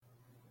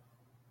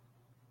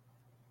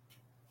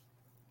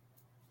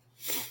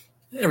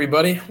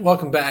Everybody,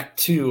 welcome back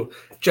to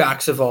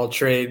Jocks of All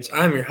Trades.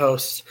 I'm your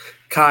host,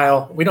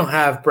 Kyle. We don't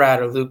have Brad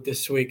or Luke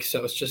this week,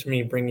 so it's just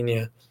me bringing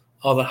you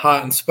all the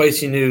hot and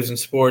spicy news in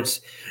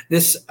sports.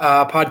 This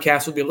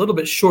podcast will be a little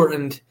bit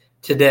shortened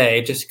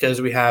today just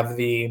because we have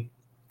the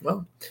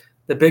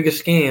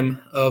biggest game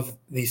of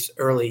this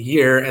early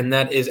year, and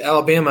that is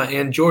Alabama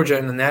and Georgia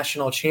in the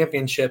national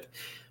championship.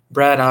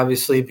 Brad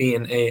obviously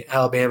being an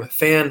Alabama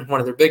fan, one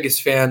of their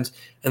biggest fans,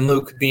 and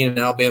Luke being an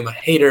Alabama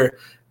hater,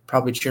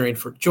 probably cheering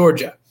for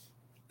Georgia.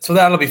 So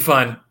that'll be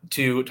fun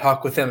to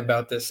talk with them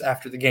about this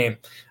after the game.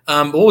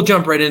 But we'll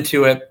jump right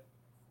into it.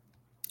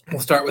 We'll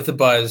start with the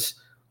buzz,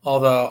 all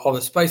the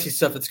spicy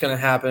stuff that's going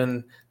to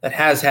happen, that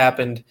has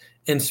happened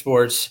in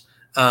sports.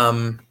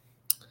 So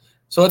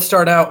let's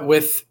start out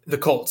with the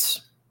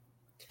Colts.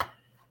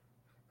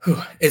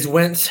 Is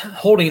Wentz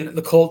holding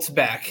the Colts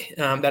back?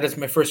 That is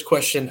my first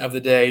question of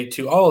the day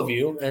to all of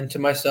you and to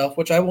myself,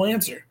 which I will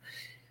answer.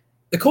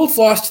 The Colts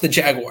lost to the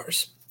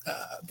Jaguars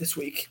this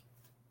week.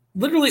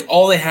 Literally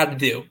all they had to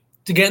do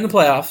to get in the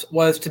playoffs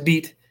was to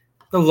beat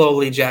the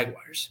lowly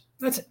Jaguars.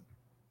 That's it.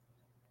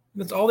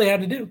 That's all they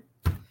had to do.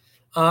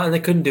 And they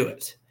couldn't do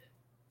it.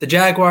 The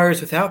Jaguars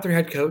without their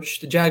head coach,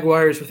 the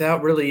Jaguars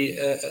without really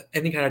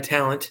any kind of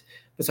talent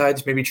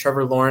besides maybe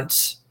Trevor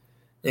Lawrence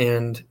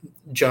and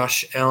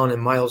Josh Allen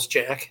and Miles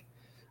Jack.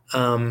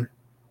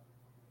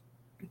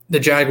 The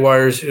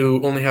Jaguars,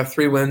 who only have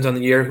 3 wins on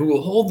the year, who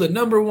will hold the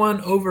number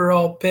 1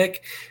 overall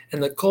pick,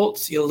 and the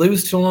Colts, you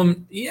lose to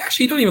them. You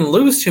don't even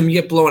lose to them. You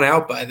get blown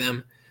out by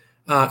them.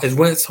 Is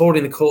Wentz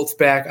holding the Colts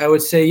back? I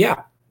would say,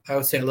 yeah. I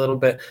would say a little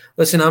bit.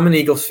 Listen, I'm an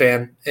Eagles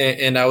fan,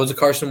 and I was a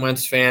Carson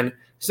Wentz fan.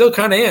 Still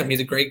kind of am. He's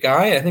a great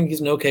guy. I think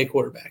he's an okay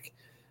quarterback.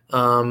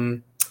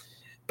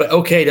 But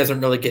okay doesn't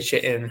really get you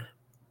in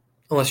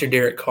unless you're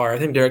Derek Carr. I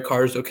think Derek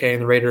Carr is okay,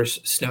 and the Raiders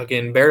snuck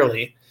in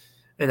barely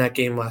in that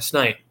game last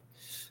night.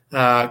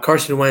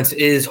 Carson Wentz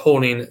is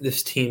holding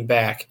this team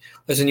back.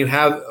 Listen, you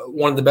have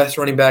one of the best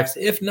running backs,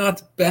 if not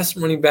the best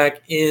running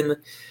back in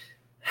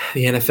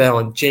the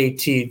NFL, and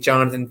JT,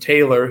 Jonathan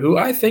Taylor, who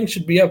I think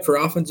should be up for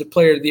Offensive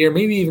Player of the Year,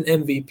 maybe even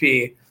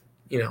MVP,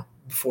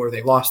 before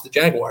they lost the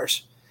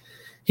Jaguars.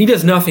 He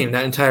does nothing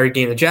that entire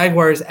game. The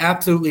Jaguars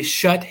absolutely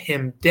shut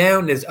him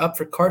down. It is up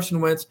for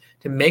Carson Wentz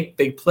to make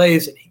big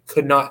plays, and he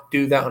could not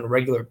do that on a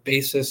regular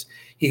basis.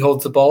 He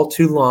holds the ball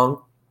too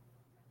long.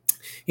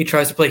 He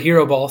tries to play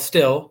hero ball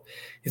still.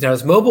 He's not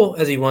as mobile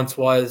as he once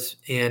was,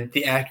 and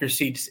the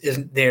accuracy just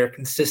isn't there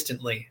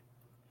consistently.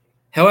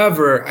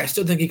 However, I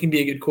still think he can be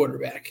a good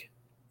quarterback.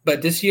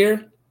 But this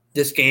year,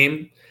 this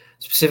game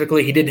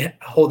specifically, he did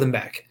hold him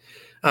back.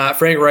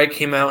 Frank Reich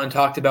came out and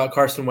talked about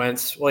Carson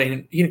Wentz. Well,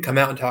 he didn't come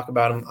out and talk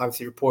about him.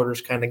 Obviously, reporters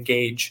kind of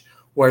gauge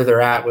where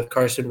they're at with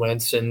Carson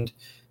Wentz. And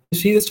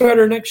is he the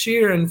starter next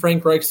year? And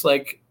Frank Reich's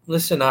like,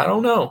 listen, I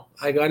don't know.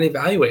 I got to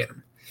evaluate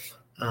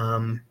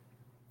him.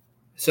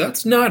 So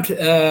that's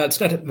it's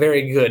not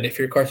very good if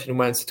you're Carson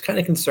Wentz. It's kind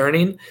of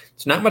concerning.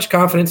 It's not much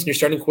confidence in your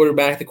starting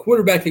quarterback. The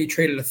quarterback that you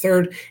traded a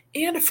 3rd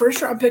and a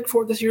 1st-round pick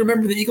for this year.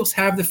 Remember, the Eagles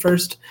have the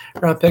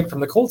 1st-round pick from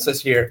the Colts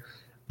this year.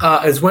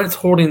 Is Wentz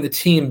holding the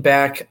team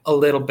back a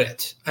little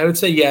bit? I would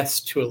say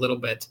yes to a little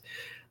bit.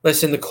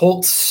 Listen, the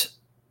Colts'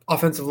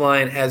 offensive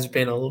line has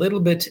been a little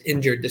bit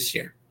injured this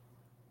year.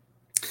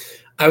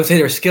 I would say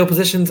their skill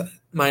positions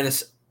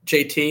minus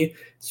JT,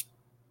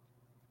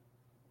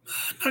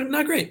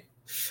 not great.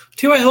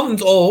 T.Y.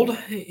 Hilton's old.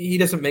 He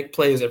doesn't make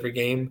plays every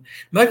game.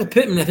 Michael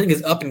Pittman, I think,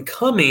 is up and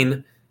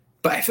coming,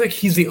 but I feel like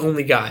he's the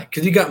only guy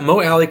because you got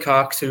Mo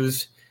Alley-Cox,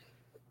 who's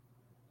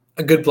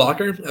a good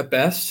blocker at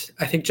best.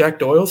 I think Jack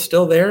Doyle's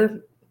still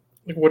there.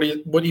 What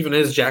even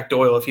is Jack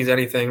Doyle if he's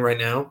anything right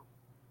now?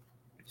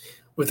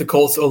 With the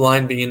Colts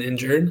O-line being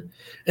injured.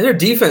 And their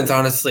defense,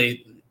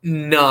 honestly,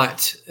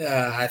 not.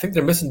 I think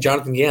they're missing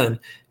Jonathan Gannon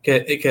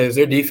because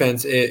their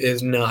defense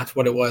is not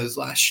what it was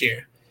last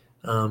year.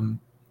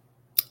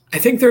 I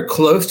think they're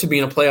close to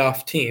being a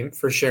playoff team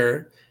for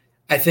sure.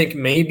 I think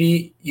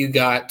maybe you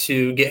got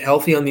to get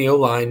healthy on the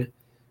O-line,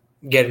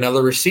 get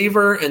another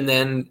receiver, and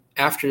then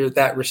after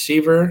that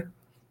receiver,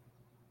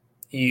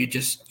 you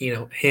just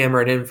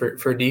hammer it in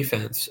for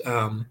defense.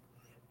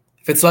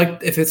 If it's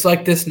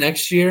like this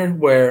next year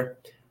where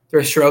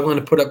they're struggling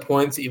to put up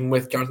points even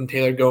with Jonathan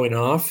Taylor going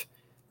off,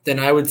 then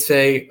I would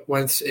say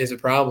Wentz is a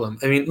problem.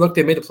 I mean, look,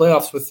 they made the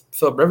playoffs with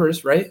Phillip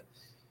Rivers, right?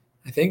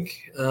 I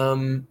think,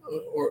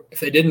 or if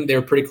they didn't, they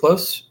were pretty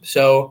close.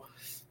 So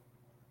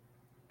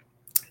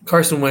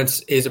Carson Wentz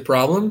is a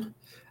problem.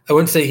 I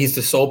wouldn't say he's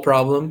the sole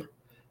problem,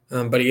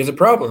 but he is a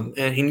problem,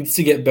 and he needs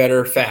to get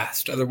better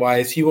fast.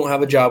 Otherwise, he won't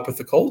have a job with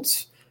the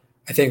Colts.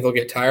 I think they'll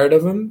get tired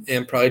of him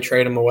and probably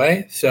trade him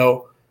away.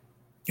 So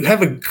you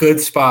have a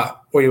good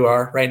spot where you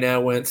are right now,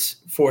 Wentz,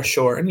 for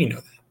sure, and you know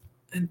that.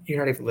 And you're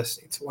not even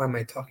listening, so why am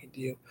I talking to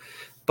you?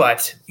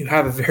 But you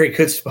have a very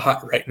good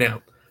spot right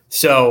now.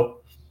 So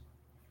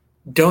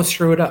don't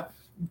screw it up.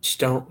 Just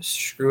don't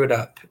screw it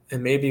up,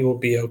 and maybe we'll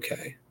be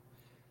okay.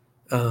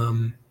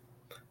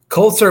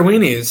 Colts are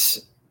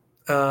weenies.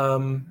 A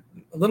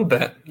little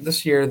bit.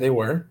 This year they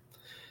were.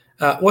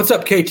 What's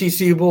up,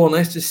 KTC Bull?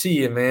 Nice to see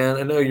you, man.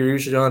 I know you're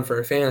usually on for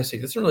a fantasy.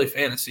 This isn't really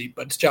fantasy,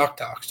 but it's Jock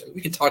Talk, so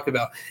we can talk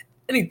about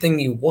anything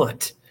you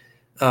want.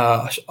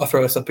 I'll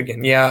throw this up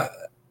again. Yeah,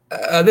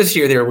 this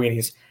year they were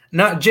weenies.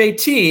 Not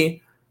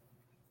JT,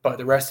 but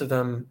the rest of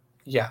them,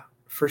 yeah,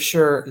 for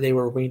sure they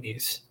were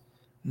weenies.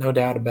 No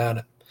doubt about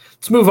it.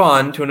 Let's move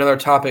on to another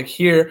topic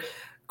here.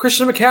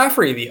 Christian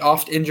McCaffrey, the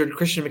oft-injured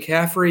Christian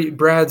McCaffrey,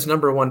 Brad's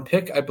number one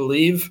pick, I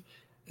believe.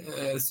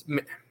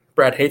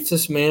 Brad hates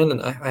this man,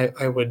 and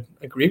I would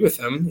agree with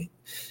him.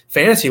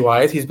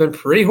 Fantasy-wise, he's been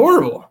pretty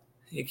horrible.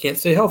 He can't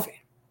stay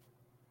healthy.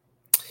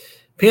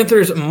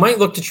 Panthers might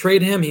look to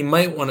trade him. He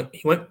might want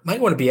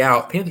to be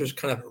out. Panthers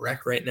kind of a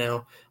wreck right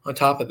now. On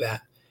top of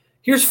that,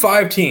 here's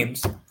 5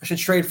 teams I should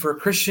trade for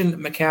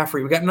Christian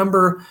McCaffrey. We got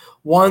number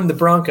 1, the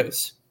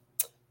Broncos.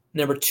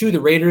 Number 2, the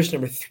Raiders.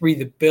 Number 3,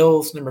 the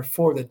Bills. Number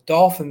 4, the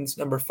Dolphins.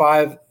 Number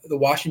 5, the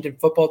Washington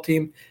football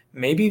team.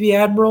 Maybe the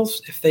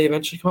Admirals, if they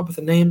eventually come up with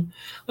a name.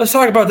 Let's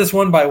talk about this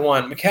one by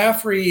one.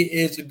 McCaffrey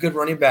is a good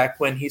running back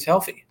when he's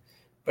healthy,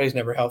 but he's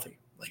never healthy,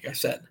 like I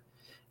said.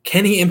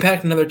 Can he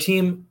impact another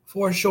team?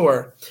 For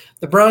sure.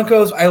 The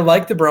Broncos, I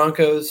like the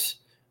Broncos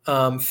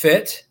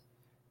fit.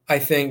 I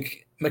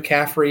think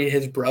McCaffrey,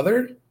 his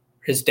brother,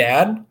 his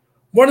dad,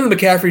 one of the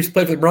McCaffreys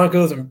played for the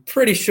Broncos, I'm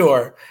pretty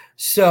sure.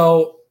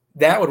 So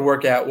that would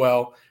work out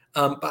well.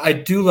 I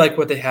do like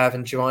what they have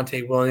in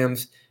Javonte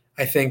Williams.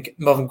 I think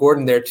Melvin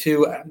Gordon there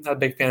too. I'm not a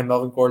big fan of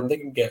Melvin Gordon. They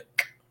can get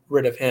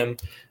rid of him.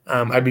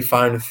 I'd be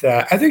fine with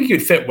that. I think he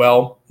would fit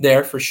well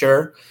there for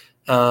sure.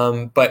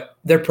 But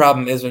their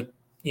problem isn't,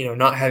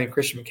 not having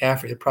Christian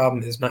McCaffrey. The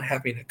problem is not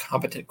having a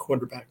competent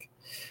quarterback.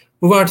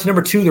 Move on to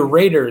number 2, the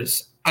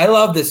Raiders. I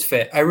love this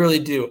fit. I really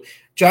do.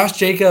 Josh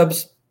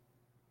Jacobs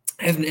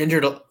has been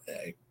injured a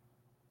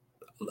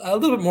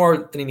little bit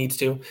more than he needs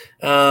to.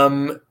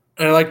 And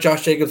I like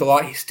Josh Jacobs a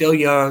lot. He's still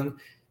young.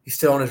 He's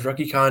still on his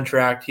rookie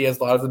contract. He has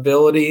a lot of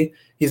ability.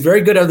 He's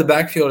very good out of the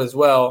backfield as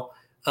well.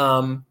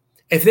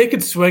 If they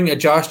could swing a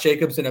Josh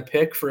Jacobs and a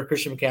pick for a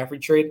Christian McCaffrey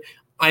trade,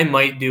 I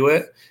might do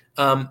it.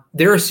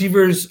 Their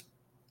receivers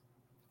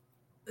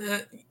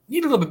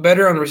need a little bit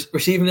better on the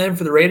receiving end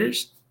for the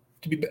Raiders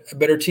to be a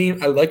better team.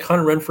 I like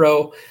Hunter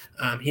Renfrow.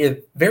 He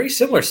had very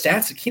similar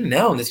stats to Keenan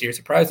Allen this year,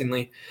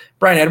 surprisingly.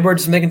 Bryan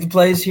Edwards is making some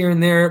plays here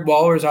and there.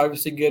 Waller is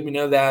obviously good. We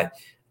know that.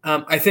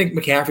 I think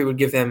McCaffrey would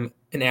give them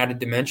an added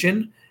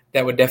dimension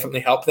that would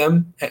definitely help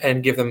them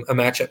and give them a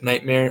matchup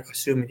nightmare,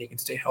 assuming he can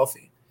stay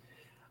healthy.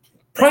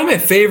 Probably my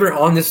favorite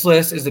on this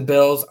list is the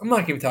Bills. I'm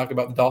not going to talk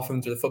about the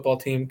Dolphins or the football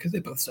team because they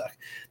both suck.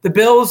 The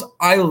Bills,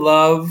 I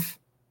love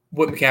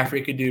what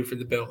McCaffrey could do for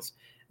the Bills.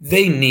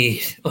 They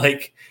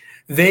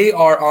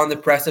are on the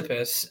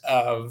precipice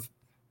of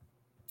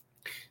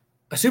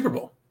a Super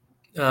Bowl.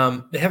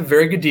 They have a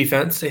very good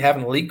defense. They have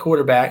an elite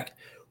quarterback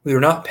who they're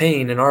not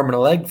paying an arm and a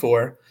leg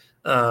for.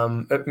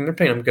 They're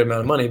paying him a good amount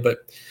of money,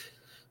 but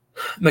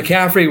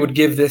McCaffrey would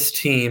give this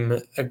team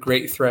a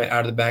great threat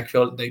out of the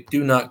backfield that they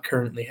do not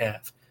currently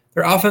have.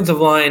 Their offensive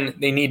line,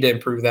 they need to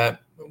improve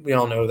that. We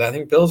all know that. I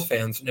think Bills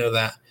fans know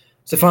that.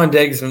 Stephon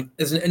Diggs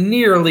is a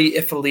nearly,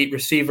 if elite,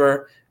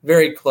 receiver.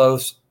 Very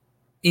close.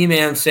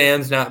 E-Man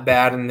Sand's not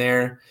bad in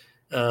there.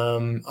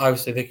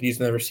 Obviously, they could use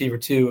another receiver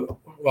too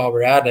while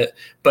we're at it.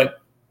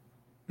 But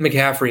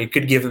McCaffrey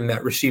could give them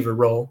that receiver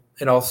role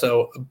and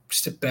also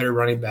just a better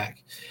running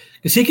back.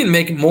 Because he can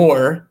make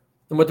more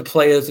than what the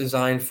play is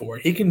designed for.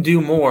 He can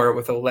do more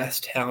with a less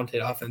talented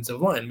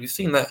offensive line. We've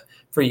seen that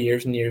for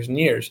years and years and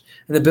years.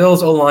 And the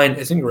Bills' O-line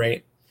isn't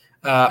great.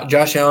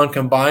 Josh Allen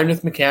combined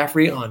with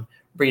McCaffrey on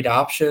read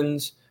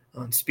options,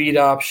 on speed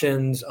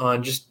options,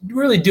 on just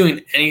really doing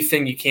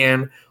anything you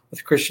can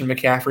with Christian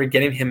McCaffrey,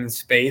 getting him in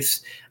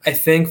space. I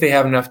think they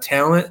have enough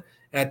talent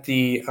at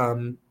the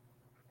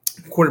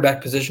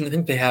quarterback position. I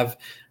think they have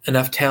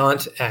enough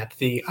talent at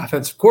the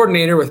offensive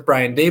coordinator with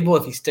Brian Dable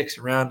if he sticks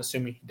around,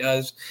 assuming he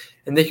does.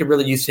 And they could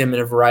really use him in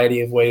a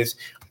variety of ways.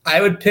 I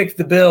would pick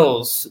the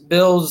Bills.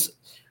 Bills,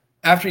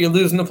 after you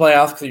lose in the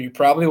playoffs, because you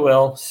probably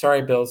will.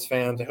 Sorry, Bills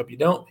fans. I hope you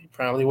don't. You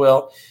probably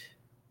will.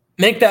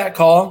 Make that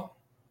call.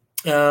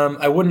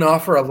 I wouldn't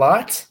offer a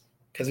lot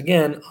because,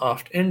 again,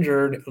 oft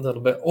injured, a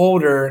little bit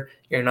older.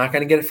 You're not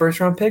going to get a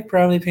first-round pick,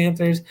 probably,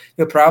 Panthers.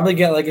 You'll probably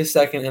get like a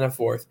second and a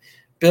fourth.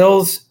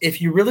 Bills,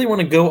 if you really want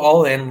to go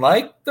all in,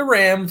 like the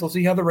Rams, we'll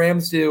see how the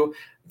Rams do.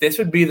 This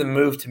would be the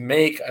move to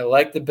make. I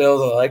like the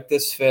Bills. I like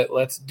this fit.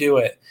 Let's do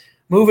it.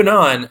 Moving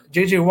on,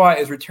 J.J. Watt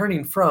is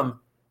returning from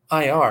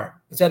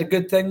IR. Is that a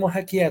good thing? Well,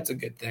 heck yeah, it's a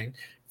good thing.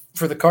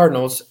 For the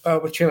Cardinals,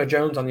 with Chandler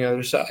Jones on the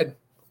other side.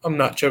 I'm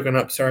not choking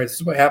up. Sorry, this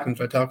is what happens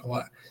when I talk a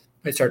lot.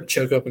 I start to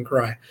choke up and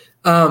cry.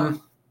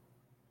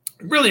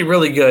 Really,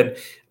 really good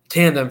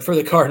tandem for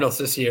the Cardinals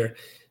this year.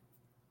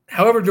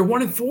 However, they're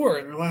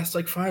 1-4 in their last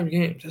 5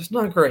 games. That's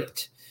not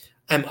great.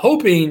 I'm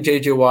hoping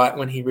J.J. Watt,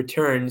 when he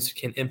returns,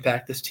 can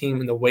impact this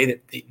team in the way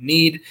that they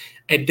need.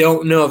 I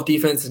don't know if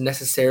defense is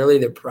necessarily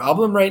their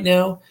problem right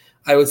now.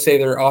 I would say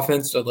their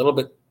offense is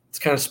it's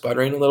kind of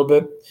sputtering a little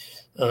bit.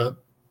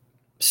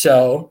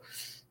 So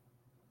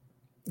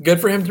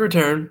good for him to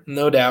return,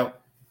 no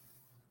doubt.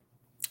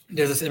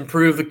 Does this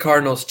improve the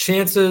Cardinals'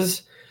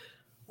 chances?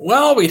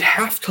 Well, we'd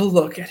have to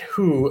look at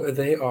who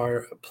they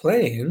are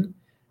playing,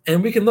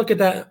 and we can look at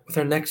that with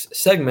our next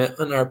segment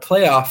on our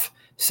playoff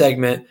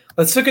segment.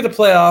 Let's look at the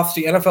playoffs,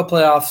 the NFL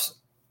playoffs.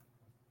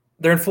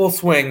 They're in full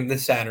swing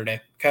this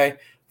Saturday, okay?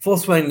 Full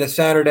swing this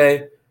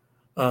Saturday.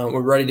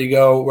 We're ready to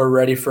go. We're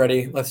ready,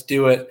 Freddie. Let's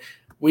do it.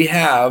 We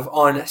have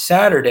on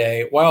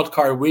Saturday, Wild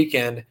Card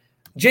Weekend,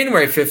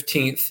 January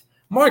 15th,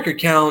 mark your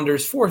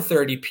calendars,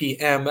 4:30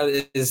 p.m.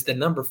 That is the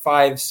number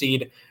 5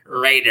 seed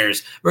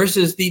Raiders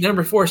versus the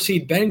number 4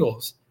 seed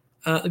Bengals.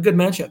 A good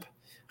matchup.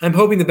 I'm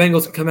hoping the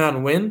Bengals can come out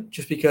and win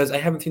just because I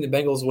haven't seen the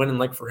Bengals win in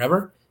like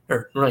forever.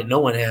 Or really, no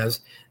one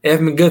has. They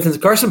haven't been good since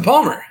Carson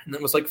Palmer, and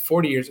that was like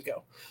 40 years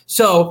ago.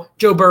 So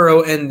Joe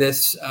Burrow and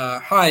this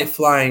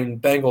high-flying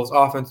Bengals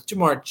offense,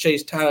 Jamar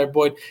Chase, Tyler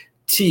Boyd,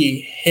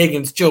 T.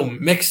 Higgins, Joe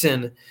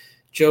Mixon,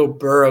 Joe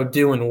Burrow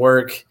doing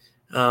work.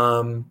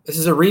 This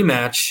is a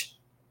rematch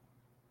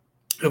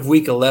of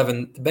Week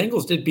 11. The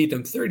Bengals did beat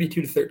them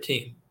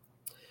 32-13.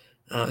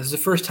 This is the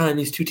first time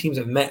these two teams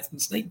have met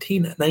since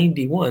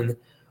 1991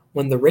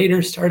 when the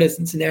Raiders started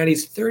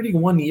Cincinnati's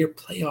 31-year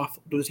playoff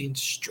losing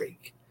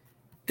streak.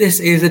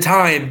 This is the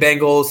time,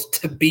 Bengals,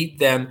 to beat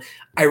them.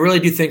 I really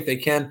do think they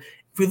can.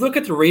 If we look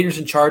at the Raiders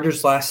and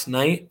Chargers last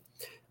night,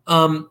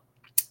 the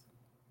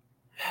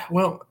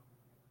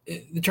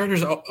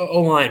Chargers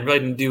O-line really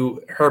didn't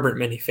do Herbert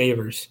many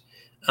favors.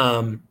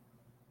 But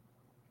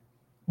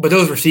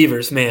those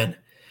receivers, man.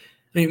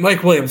 I mean,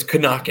 Mike Williams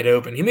could not get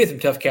open. He made some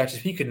tough catches,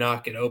 but he could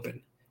not get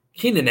open.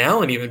 Keenan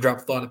Allen even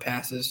dropped a lot of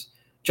passes.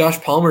 Josh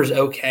Palmer's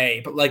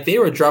okay, but like they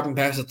were dropping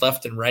passes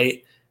left and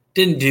right.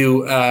 Didn't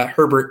do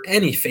Herbert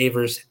any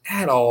favors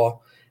at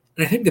all.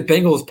 And I think the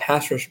Bengals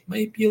pass rush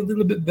might be a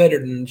little bit better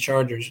than the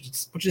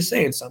Chargers, which is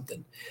saying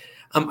something.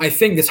 I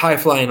think this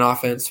high-flying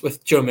offense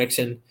with Joe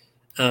Mixon,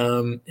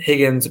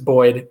 Higgins,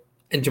 Boyd,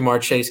 and Jamar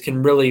Chase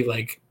can really,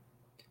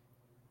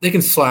 they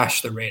can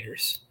slash the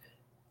Raiders.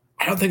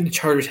 I don't think the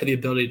Chargers have the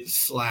ability to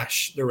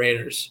slash the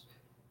Raiders.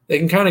 They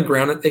can kind of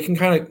ground it. They can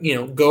kind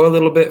of, go a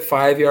little bit,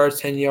 5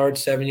 yards, 10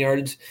 yards, 7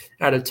 yards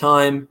at a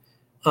time.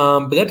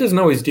 But that doesn't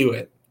always do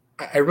it.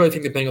 I really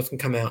think the Bengals can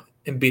come out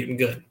and beat them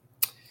good.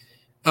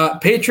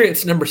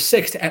 Patriots number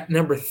 6 at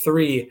number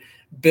 3.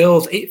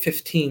 Bills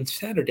 8:15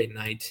 Saturday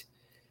night.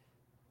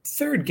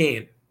 Third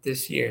game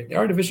this year. They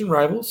are division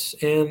rivals,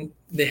 and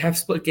they have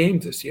split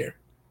games this year.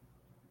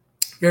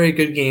 Very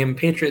good game.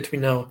 Patriots, we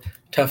know,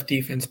 tough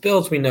defense.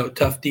 Bills, we know,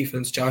 tough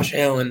defense. Josh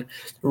Allen,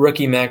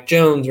 rookie Mac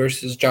Jones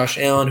versus Josh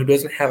Allen, who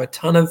doesn't have a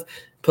ton of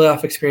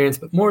playoff experience,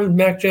 but more than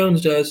Mac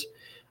Jones does.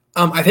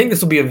 I think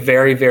this will be a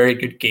very, very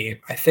good game.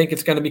 I think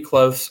it's going to be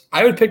close.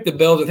 I would pick the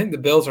Bills. I think the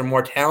Bills are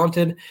more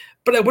talented,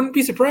 but I wouldn't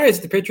be surprised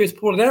if the Patriots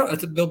pulled it out.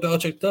 That's what Bill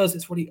Belichick does.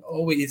 It's what he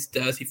always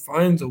does. He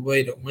finds a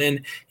way to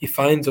win. He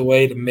finds a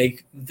way to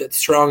make the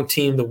strong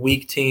team the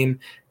weak team.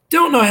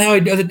 Don't know how he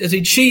does it. Does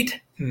he cheat?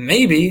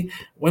 Maybe.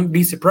 Wouldn't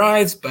be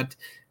surprised, but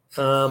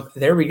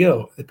there we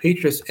go. The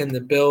Patriots and the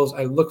Bills.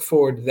 I look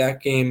forward to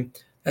that game.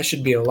 That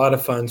should be a lot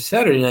of fun.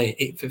 Saturday night,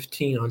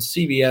 8:15 on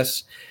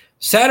CBS.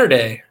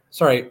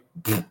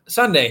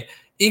 Sunday,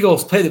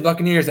 Eagles play the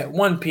Buccaneers at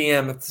 1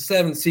 p.m. It's the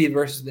 7 seed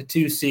versus the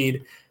 2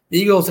 seed. The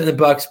Eagles and the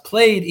Bucs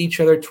played each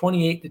other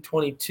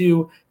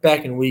 28-22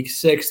 back in Week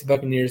 6. The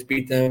Buccaneers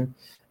beat them.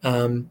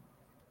 But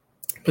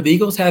the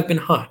Eagles have been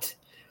hot.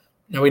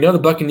 Now, we know the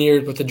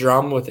Buccaneers with the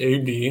drama with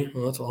AD.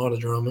 Well, that's a lot of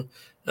drama.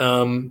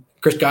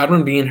 Chris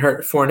Godwin being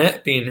hurt.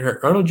 Fournette being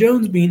hurt. Ronald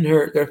Jones being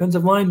hurt. Their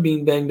offensive line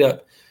being banged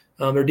up.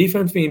 Their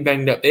defense being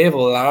banged up. They have a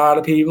lot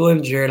of people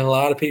injured, a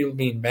lot of people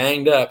being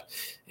banged up.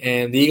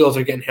 And the Eagles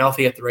are getting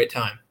healthy at the right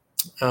time.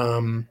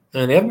 And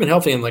they haven't been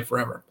healthy in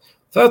forever.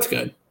 So that's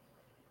good.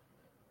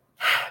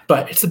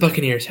 But it's the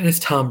Buccaneers and it's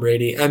Tom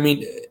Brady. I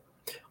mean,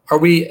 are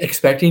we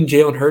expecting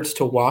Jalen Hurts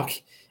to walk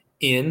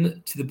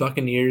in to the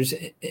Buccaneers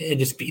and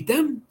just beat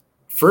them?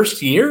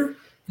 First year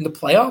in the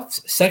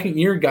playoffs, second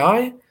year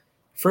guy,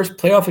 first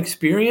playoff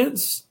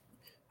experience,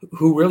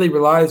 who really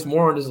relies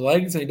more on his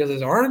legs than he does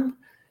his arm?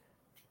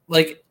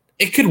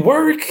 It could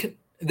work.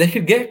 They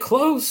could get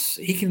close.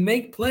 He can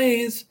make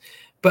plays.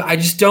 But I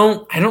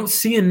don't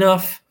see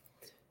enough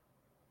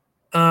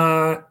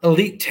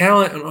elite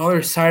talent on the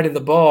other side of the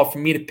ball for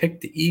me to pick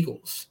the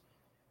Eagles.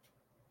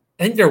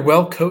 I think they're a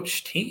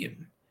well-coached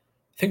team.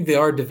 I think they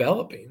are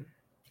developing.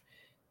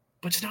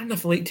 But it's not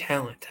enough elite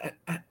talent.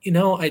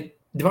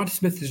 Devonta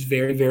Smith is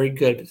very, very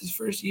good. It's his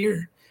first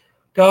year.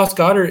 Dallas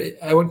Goedert,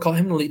 I wouldn't call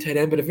him an elite tight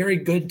end, but a very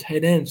good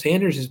tight end.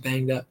 Sanders is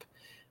banged up.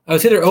 I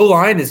would say their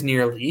O-line is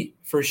near elite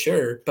for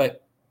sure.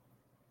 But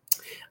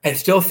I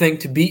still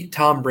think to beat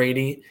Tom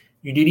Brady –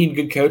 you do need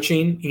good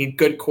coaching, you need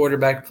good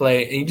quarterback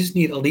play, and you just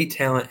need elite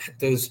talent at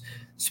those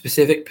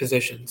specific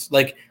positions.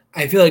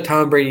 I feel like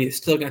Tom Brady is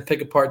still going to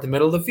pick apart the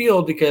middle of the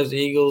field because the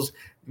Eagles,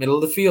 middle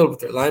of the field with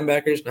their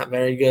linebackers, not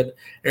very good.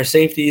 Their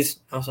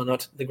safeties, also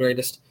not the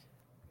greatest.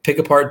 Pick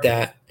apart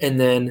that. And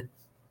then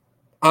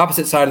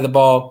opposite side of the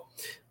ball,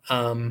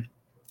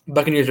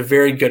 Buccaneers are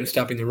very good at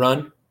stopping the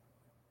run.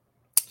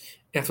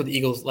 That's what the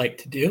Eagles like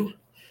to do.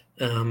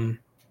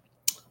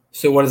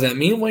 So what does that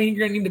mean? Well,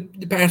 you're going to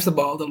need to pass the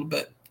ball a little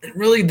bit. And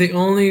really, they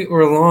only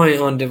rely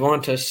on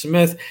Devonta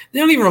Smith. They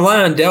don't even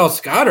rely on Dallas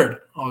Goedert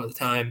all the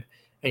time.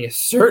 And you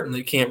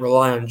certainly can't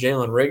rely on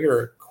Jalen Reagor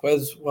or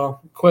Quez.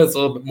 Well, Quez a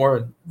little bit more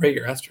than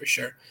Reagor, that's for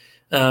sure.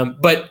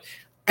 But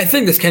I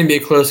think this can be a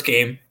close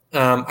game.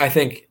 I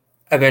think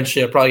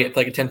eventually I'll probably get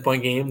like a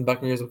 10-point game. The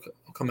Buccaneers will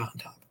come out on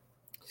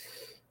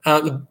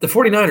top. The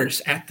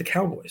 49ers at the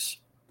Cowboys.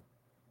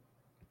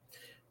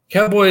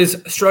 Cowboys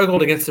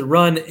struggled against the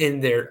run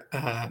in their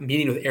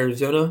meeting with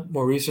Arizona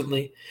more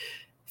recently.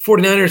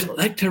 49ers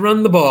like to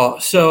run the ball.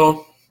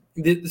 So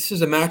this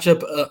is a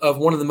matchup of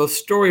one of the most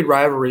storied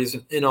rivalries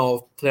in all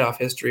of playoff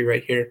history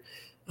right here.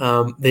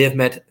 They have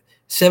met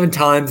 7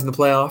 times in the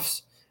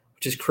playoffs,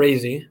 which is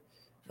crazy.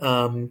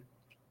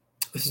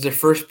 This is their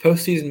first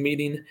postseason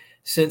meeting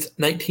since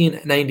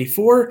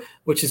 1994,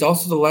 which is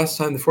also the last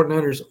time the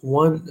 49ers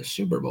won the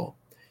Super Bowl.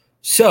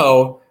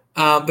 So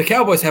the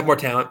Cowboys have more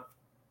talent.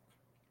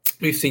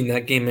 We've seen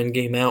that game in,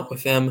 game out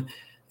with them.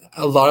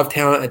 A lot of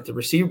talent at the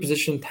receiver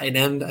position, tight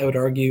end, I would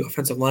argue.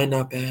 Offensive line,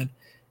 not bad.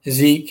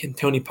 Zeke and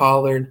Tony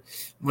Pollard.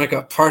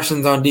 Micah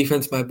Parsons on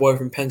defense, my boy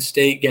from Penn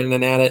State, getting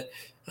in at it.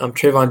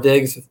 Trayvon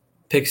Diggs,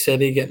 Pick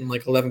City, getting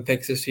like 11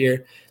 picks this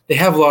year. They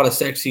have a lot of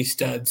sexy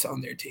studs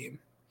on their team.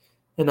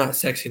 They're not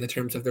sexy in the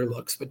terms of their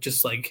looks, but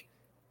just like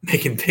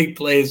making big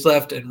plays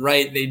left and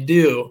right. They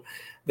do.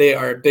 They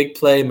are a big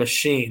play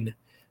machine.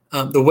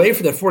 The way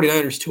for the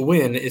 49ers to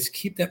win is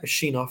keep that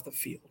machine off the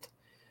field.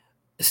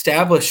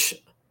 Establish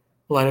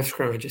line of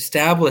scrimmage.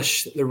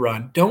 Establish the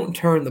run. Don't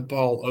turn the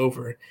ball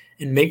over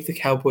and make the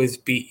Cowboys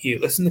beat you.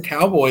 Listen, the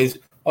Cowboys,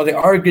 while they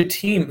are a good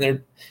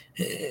team,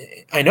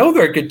 I know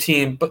they're a good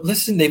team, but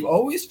listen, they've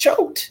always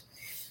choked.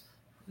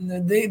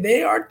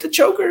 They are the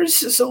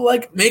chokers, so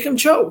like make them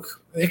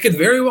choke. It could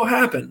very well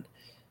happen.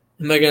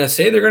 Am I going to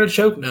say they're going to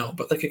choke? No,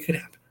 but like it could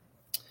happen.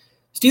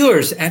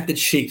 Steelers at the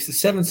Chiefs, the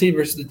 7 seed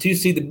versus the 2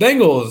 seed. The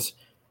Bengals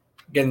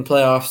getting the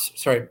playoffs.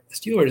 Sorry, the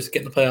Steelers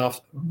getting the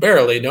playoffs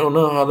barely. Don't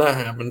know how that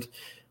happened.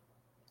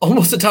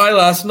 Almost a tie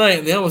last night,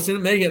 and they almost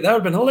didn't make it. That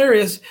would have been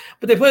hilarious.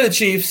 But they play the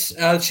Chiefs.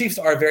 The Chiefs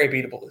are very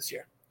beatable this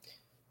year.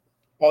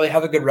 While they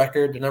have a good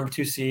record, the number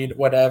 2 seed,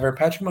 whatever.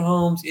 Patrick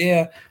Mahomes,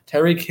 yeah.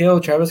 Tyreek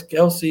Hill, Travis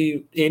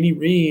Kelce, Andy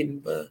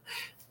Reid.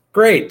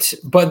 Great.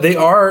 But they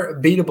are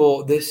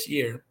beatable this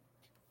year.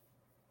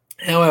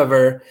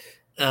 However,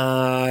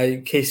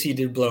 KC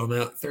did blow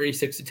them out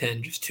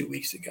 36-10 just 2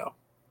 weeks ago.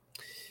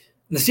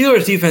 The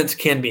Steelers' defense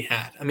can be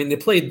had. I mean, they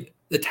played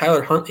the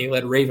Tyler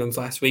Huntley-led Ravens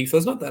last week, so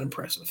it's not that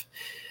impressive.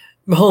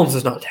 Mahomes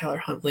is not Tyler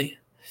Huntley.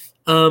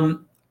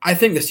 I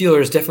think the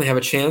Steelers definitely have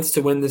a chance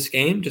to win this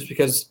game just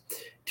because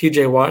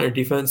TJ Watt and their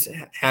defense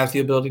has the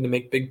ability to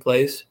make big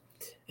plays.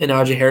 And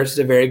Najee Harris is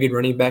a very good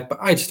running back, but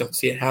I just don't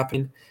see it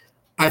happening.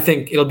 I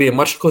think it'll be a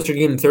much closer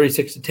game than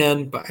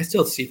 36-10, but I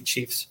still see the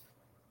Chiefs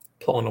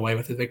pulling away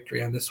with a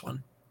victory on this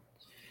one.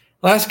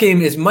 Last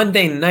game is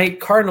Monday night,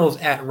 Cardinals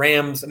at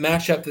Rams, a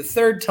matchup the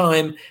 3rd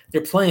time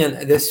they're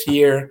playing this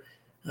year.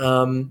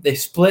 They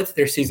split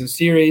their season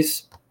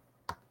series.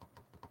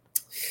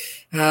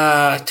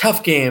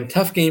 Tough game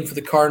for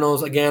the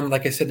Cardinals. Again,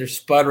 like I said, they're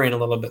sputtering a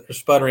little bit. They're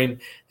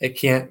sputtering. They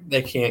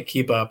can't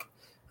keep up.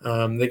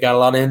 They got a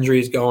lot of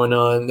injuries going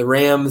on. The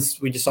Rams,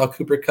 we just saw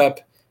Cooper Kupp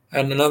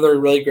had another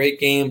really great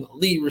game.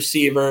 Elite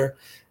receiver.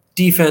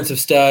 Defensive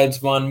studs,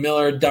 Von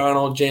Miller,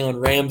 Donald, Jalen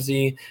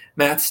Ramsey,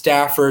 Matt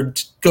Stafford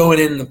going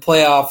in the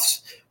playoffs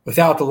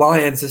without the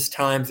Lions this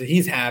time, so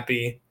he's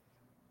happy.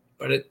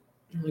 But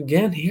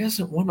again, he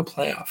hasn't won a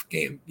playoff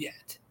game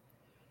yet.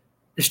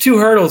 There's 2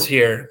 hurdles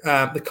here.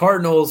 The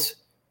Cardinals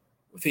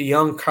with a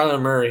young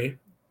Kyler Murray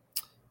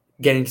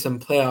getting some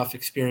playoff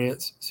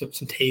experience, some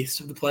taste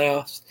of the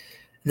playoffs,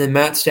 and then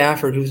Matt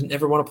Stafford, who's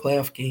never won a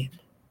playoff game.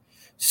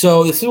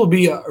 So this will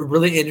be a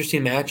really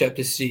interesting matchup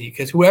to see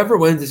because whoever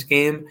wins this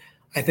game,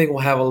 I think will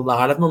have a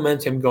lot of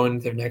momentum going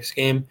into their next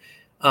game.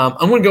 I'm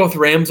going to go with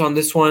Rams on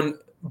this one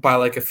by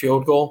like a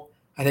field goal.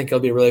 I think it'll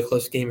be a really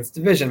close game. It's a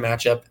division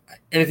matchup.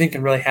 Anything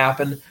can really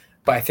happen,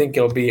 but I think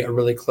it'll be a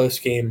really close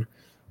game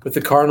with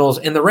the Cardinals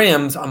and the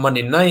Rams on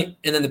Monday night,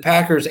 and then the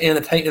Packers and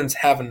the Titans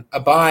having a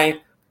bye.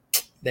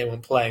 They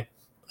won't play.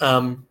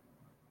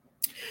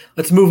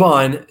 Let's move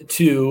on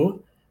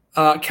to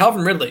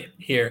Calvin Ridley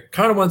here.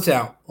 Kind of wants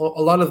out. A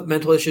lot of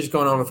mental issues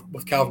going on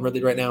with Calvin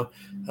Ridley right now.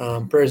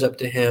 Prayers up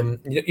to him.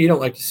 You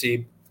don't like to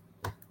see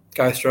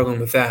guys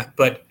struggling with that,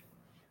 but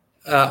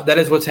that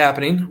is what's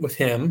happening with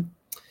him.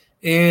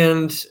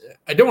 And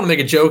I don't want to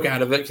make a joke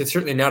out of it because it's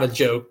certainly not a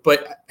joke,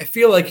 but I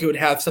feel like it would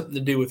have something to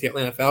do with the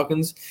Atlanta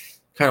Falcons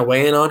kind of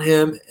weighing on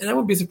him, and I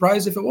wouldn't be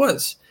surprised if it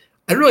was.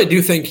 I really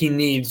do think he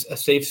needs a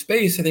safe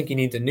space. I think he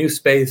needs a new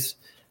space.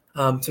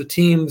 So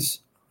teams,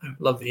 I would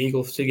love the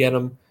Eagles to get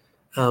him.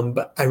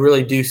 But I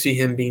really do see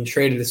him being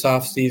traded this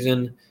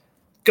offseason.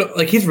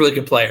 He's a really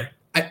good player.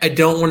 I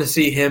don't want to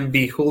see him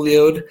be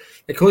Julio'd.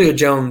 Like Julio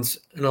Jones,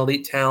 an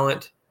elite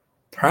talent,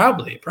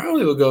 probably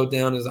will go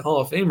down as a Hall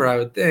of Famer, I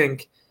would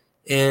think.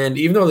 And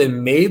even though they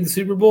made the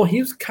Super Bowl, he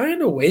was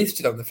kind of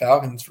wasted on the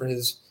Falcons for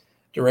his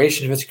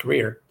duration of his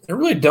career. I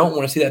really don't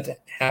want to see that to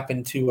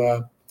happen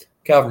to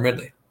Calvin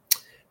Ridley.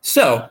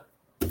 So,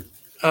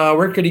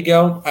 where could he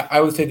go?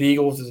 I would say the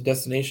Eagles is a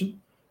destination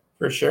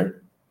for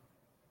sure.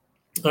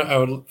 I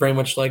would very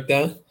much like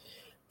that.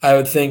 I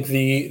would think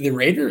the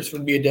Raiders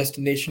would be a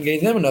destination,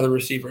 getting them another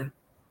receiver.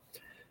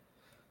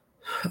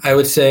 I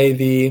would say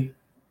the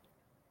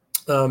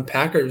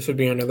Packers would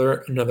be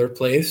another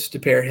place to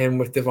pair him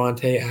with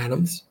Devontae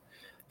Adams.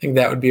 I think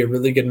that would be a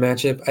really good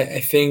matchup. I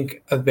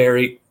think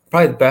probably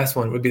the best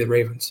one would be the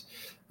Ravens.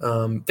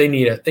 They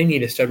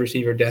need a stud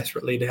receiver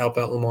desperately to help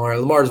out Lamar.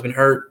 Lamar's been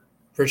hurt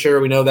for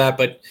sure, we know that,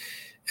 but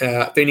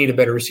they need a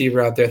better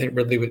receiver out there. I think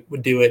Ridley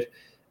would do it.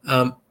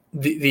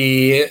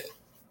 The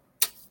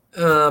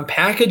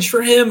package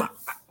for him,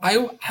 I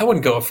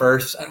wouldn't go a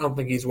first. I don't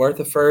think he's worth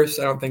a first.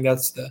 I don't think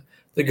that's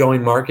the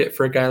going market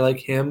for a guy like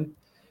him.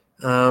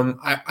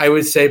 I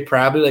would say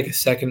probably like a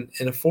second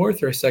and a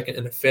fourth or a second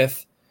and a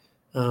fifth,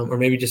 or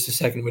maybe just a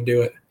second would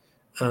do it.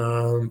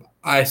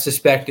 I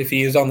suspect if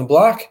he is on the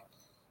block,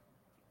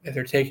 if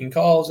they're taking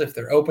calls, if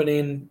they're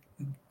opening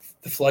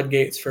the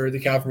floodgates for the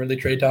Calvin Ridley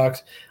trade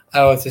talks,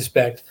 I would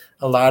suspect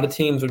a lot of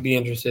teams would be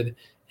interested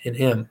in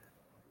him.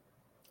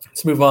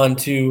 Let's move on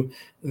to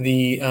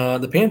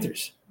the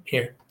Panthers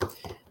here.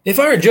 They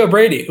fired Joe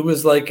Brady, who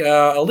was like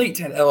elite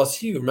at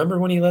LSU. Remember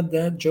when he led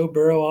that Joe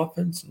Burrow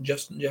offense and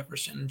Justin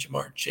Jefferson and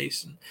Jamar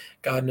Chase and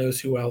God knows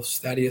who else,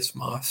 Thaddeus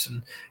Moss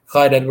and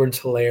Clyde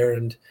Edwards-Helaire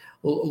and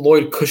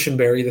Lloyd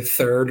Cushenberry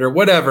III or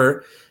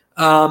whatever,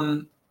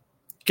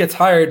 gets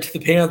hired to the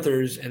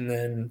Panthers and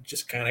then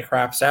just kind of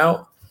craps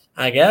out.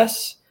 I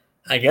guess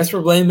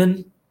we're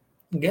blaming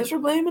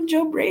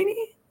Joe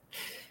Brady.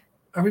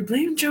 Are we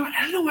blaming Joe?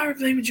 I don't know why we're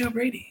blaming Joe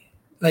Brady.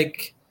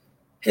 Like,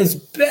 his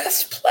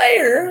best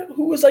player,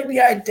 who was like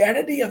the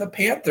identity of the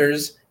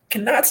Panthers,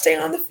 cannot stay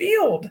on the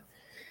field.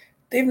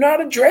 They've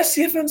not addressed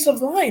the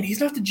offensive line.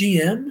 He's not the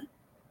GM.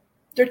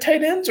 Their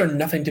tight ends are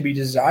nothing to be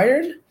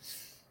desired.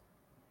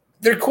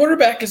 Their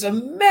quarterback is a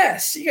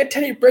mess. You got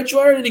Teddy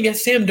Bridgewater and you got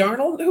Sam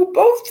Darnold, who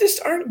both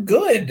just aren't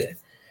good.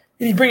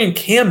 And you bring in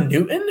Cam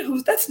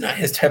Newton, that's not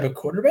his type of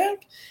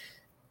quarterback.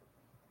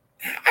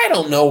 I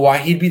don't know why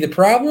he'd be the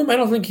problem. I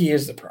don't think he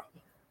is the problem.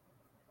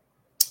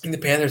 I think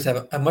the Panthers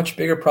have a much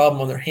bigger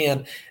problem on their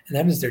hand, and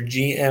that is their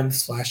GM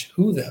 /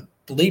 who the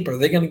bleep are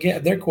they going to get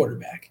at their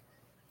quarterback?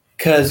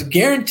 Because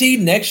guaranteed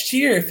next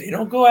year, if they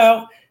don't go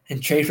out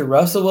and trade for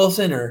Russell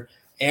Wilson or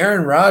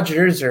Aaron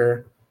Rodgers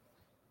or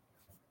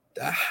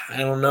I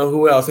don't know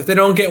who else, if they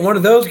don't get one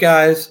of those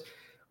guys,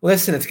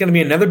 listen, it's going to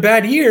be another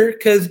bad year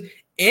because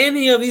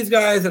any of these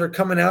guys that are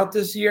coming out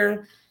this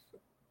year,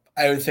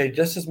 I would say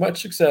just as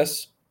much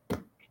success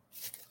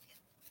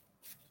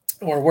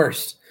or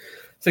worse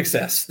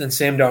success than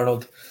Sam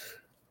Darnold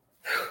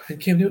and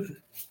Cam Newton.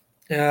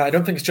 I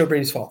don't think it's Joe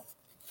Brady's fault.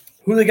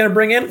 Who are they going to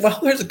bring in? Well,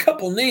 there's a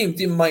couple names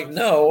you might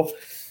know.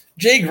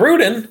 Jay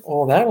Gruden.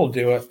 Oh, that'll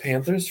do it.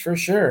 Panthers for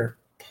sure.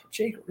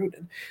 Jay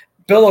Gruden.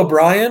 Bill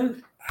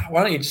O'Brien.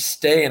 Why don't you just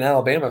stay in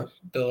Alabama,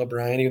 Bill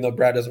O'Brien, even though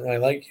Brad doesn't really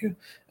like you?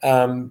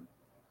 Bill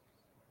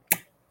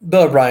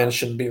O'Brien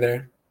shouldn't be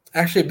there.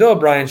 Actually, Bill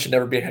O'Brien should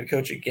never be a head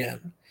coach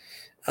again.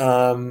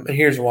 And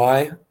here's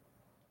why.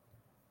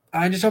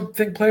 I just don't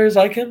think players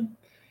like him.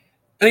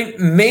 I mean,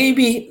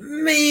 maybe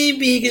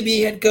he could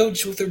be a head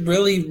coach with a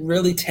really,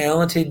 really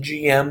talented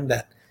GM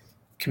that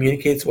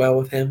communicates well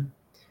with him.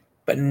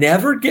 But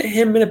never get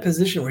him in a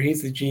position where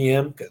he's the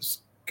GM because,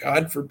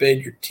 God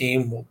forbid, your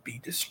team will be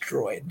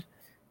destroyed.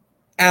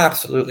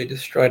 Absolutely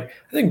destroyed.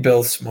 I think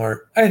Bill's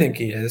smart. I think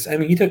he is. I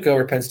mean, he took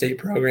over Penn State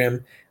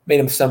program, made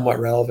him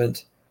somewhat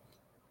relevant.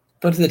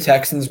 Went to the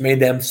Texans, made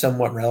them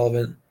somewhat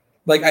relevant.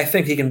 Like, I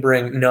think he can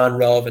bring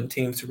non-relevant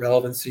teams to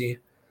relevancy.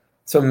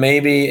 So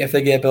maybe if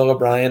they get Bill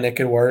O'Brien, it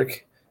could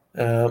work.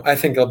 I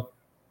think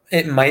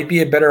it might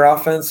be a better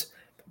offense.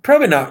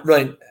 Probably not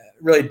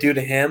really due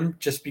to him,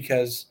 just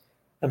because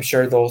I'm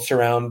sure they'll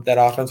surround that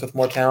offense with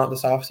more talent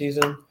this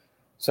offseason.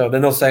 So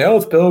then they'll say, oh,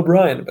 it's Bill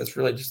O'Brien, but it's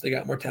really just they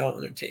got more talent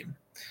on their team.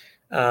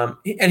 And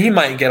he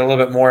might get a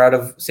little bit more out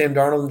of Sam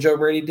Darnold than Joe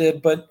Brady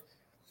did, but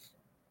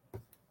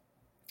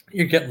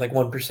you're getting like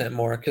 1%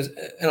 more because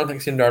I don't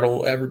think Sam Darnold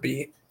will ever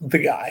be the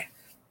guy.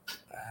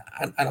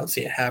 I don't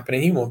see it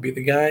happening. He won't be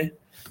the guy.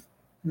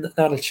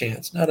 Not a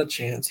chance. Not a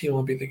chance. He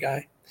won't be the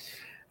guy.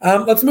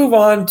 Let's move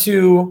on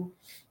to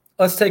 –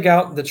 let's take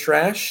out the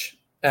trash.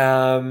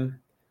 Move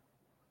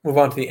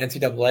on to the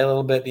NCAA a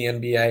little bit, the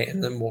NBA,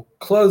 and then we'll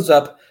close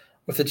up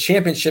with the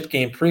championship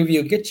game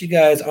preview. Get you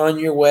guys on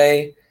your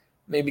way.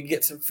 Maybe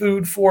get some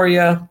food for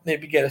you.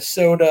 Maybe get a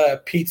soda, a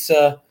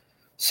pizza.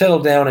 Settle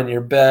down in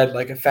your bed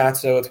like a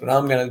fatso. It's what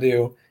I'm going to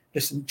do.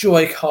 Just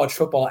enjoy college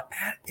football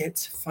at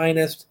its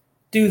finest.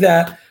 Do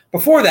that.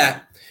 Before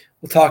that,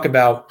 we'll talk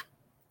about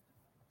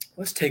 –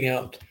 let's take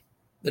out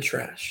the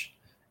trash.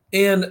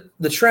 And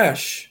the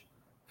trash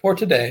for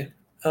today,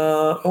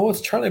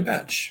 it's Charlie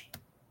Batch.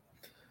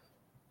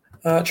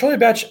 Charlie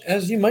Batch,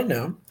 as you might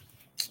know,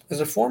 is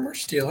a former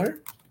Steeler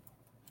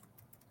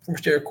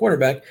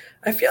quarterback.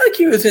 I feel like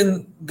he was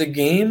in the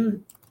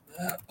game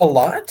a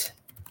lot,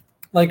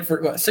 like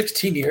for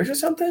 16 years or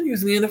something. He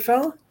was in the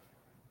NFL.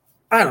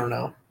 I don't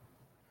know.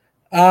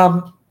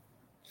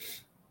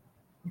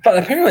 But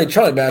apparently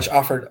Charlie Batch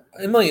offered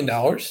 $1 million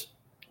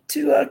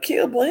to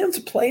Caleb Williams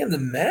to play in the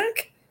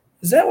MAC.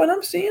 Is that what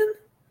I'm seeing?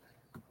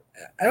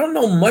 I don't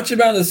know much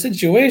about the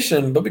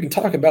situation, but we can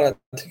talk about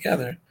it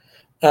together.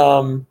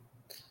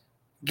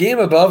 Game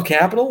Above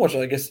Capital, which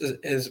I guess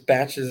is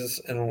Batch's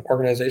an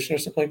organization or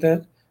something like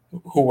that,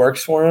 who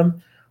works for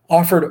him,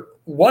 offered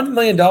 $1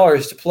 million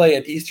to play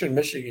at Eastern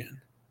Michigan.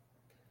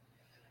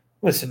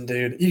 Listen,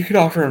 dude, you could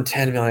offer him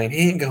 $10 million.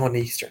 He ain't going to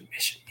Eastern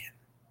Michigan.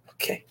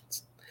 Okay,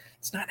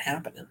 it's not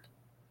happening.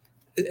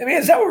 I mean,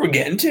 is that what we're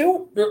getting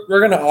to? We're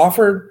going to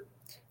offer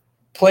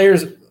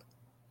players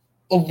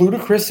a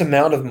ludicrous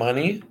amount of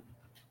money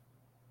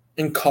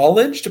in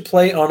college to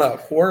play on a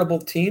horrible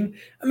team?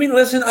 I mean,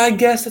 listen, I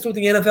guess that's what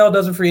the NFL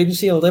does in free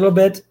agency a little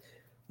bit.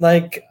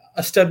 Like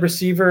a stud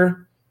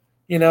receiver,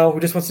 who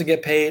just wants to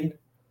get paid,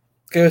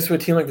 goes to a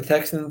team like the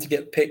Texans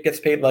to gets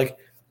paid like,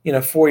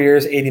 4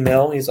 years, $80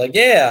 million. He's like,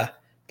 yeah.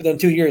 But then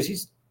 2 years,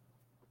 he's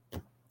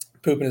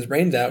pooping his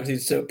brains out because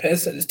he's so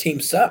pissed that his team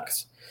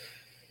sucks.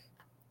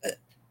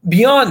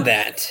 Beyond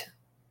that,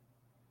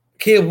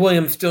 Caleb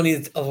Williams still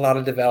needs a lot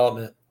of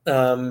development.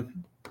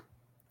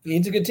 He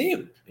needs a good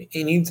team.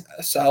 He needs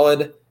a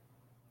solid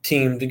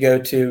team to go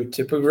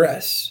to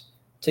progress,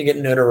 to get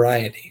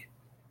notoriety.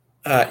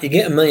 You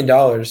get $1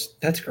 million,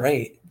 that's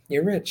great.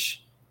 You're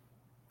rich.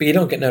 But you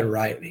don't get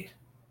notoriety.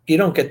 You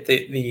don't get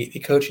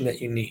the coaching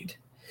that you need.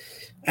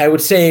 I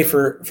would say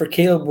for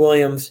Caleb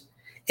Williams,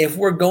 if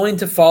we're going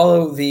to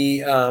follow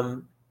the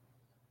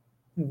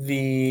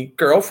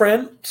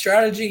girlfriend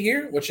strategy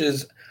here, which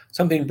is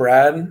something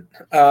Brad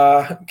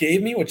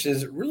gave me, which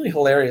is really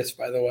hilarious,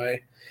 by the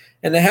way,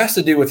 and it has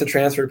to do with the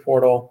transfer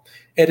portal.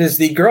 It is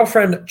the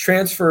girlfriend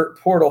transfer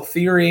portal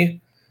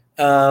theory.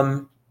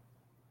 Adrian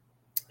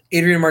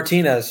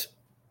Martinez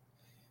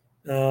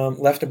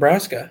left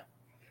Nebraska.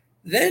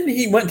 Then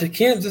he went to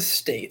Kansas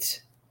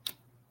State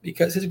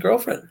because his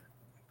girlfriend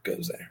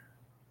goes there.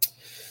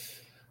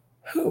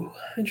 Oh,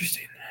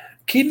 interesting.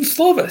 Keaton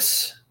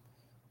Slovis,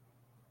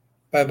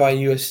 bye-bye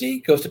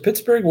USC, goes to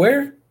Pittsburgh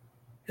where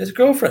his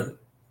girlfriend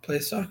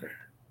plays soccer.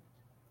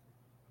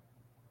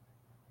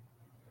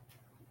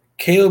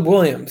 Caleb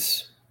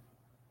Williams.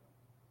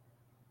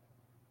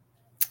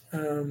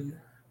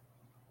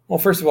 Well,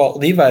 first of all,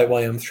 Levi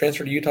Williams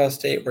transferred to Utah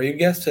State, where you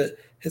guessed it,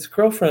 his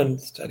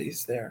girlfriend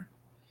studies there.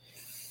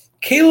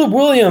 Caleb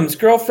Williams'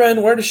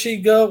 girlfriend, where does she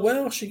go?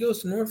 Well, she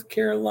goes to North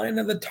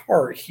Carolina, the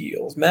Tar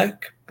Heels.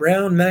 Mac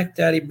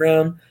Daddy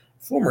Brown,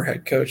 former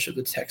head coach of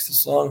the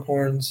Texas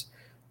Longhorns.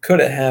 Could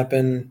it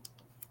happen?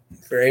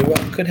 Very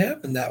well could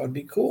happen. That would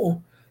be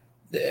cool.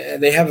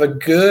 They have a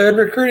good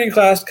recruiting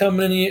class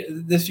coming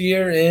in this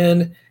year,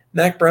 and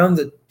Mac Brown's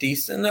a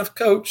decent enough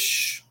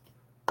coach.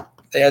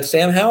 They had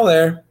Sam Howell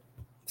there.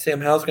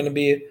 Sam Howell's going to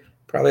be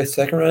probably a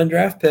second-round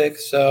draft pick,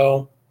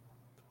 so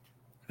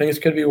I think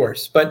it could be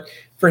worse. But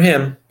for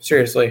him,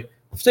 seriously,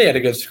 stay at a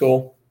good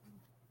school.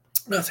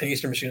 I'm not saying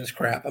Eastern Michigan is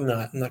crap. I'm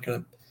not going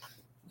to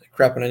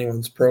crap on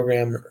anyone's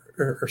program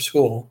or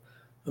school.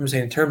 I'm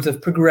saying in terms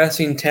of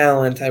progressing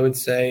talent, I would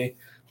say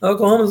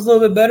Oklahoma's a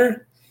little bit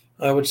better.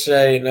 I would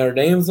say Notre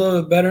Dame's a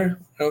little bit better.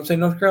 I would say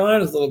North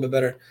Carolina's a little bit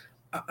better.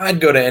 I'd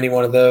go to any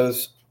one of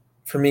those.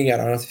 For me, I'd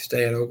honestly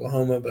stay at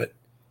Oklahoma, but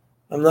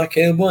I'm not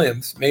Caleb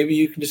Williams. Maybe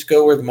you can just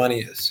go where the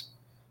money is.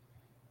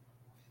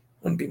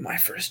 Wouldn't be my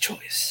first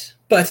choice.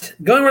 But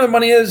going where the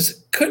money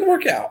is couldn't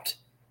work out.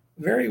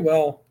 Very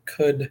well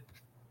could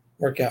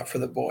work out for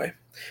the boy.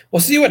 We'll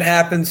see what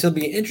happens. He'll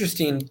be an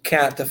interesting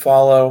cat to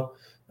follow.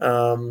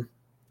 I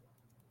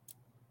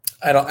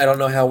don't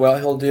know how well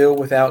he'll do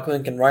without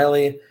Lincoln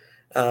Riley.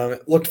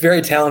 Looked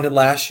very talented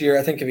last year.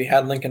 I think if he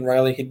had Lincoln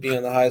Riley, he'd be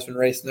in the Heisman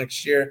race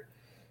next year.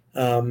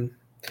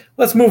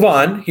 Let's move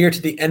on here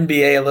to the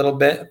NBA a little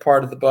bit,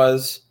 part of the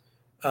Buzz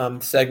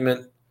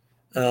segment.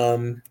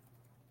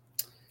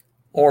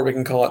 Or we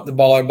can call it the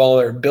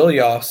Baller Bill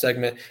Yaw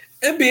segment.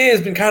 NBA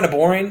has been kind of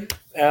boring,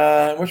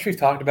 which we've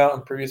talked about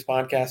in previous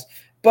podcasts.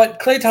 But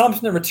Klay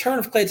Thompson, the return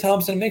of Klay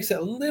Thompson makes it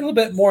a little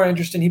bit more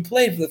interesting. He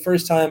played for the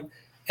first time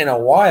in a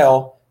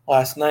while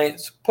last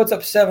night, puts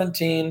up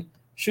 17,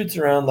 shoots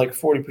around like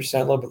 40%, a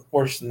little bit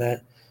worse than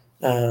that.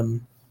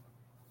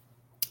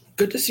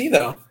 Good to see,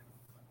 though,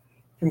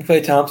 from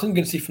Klay Thompson.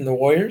 Good to see from the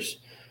Warriors.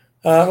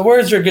 The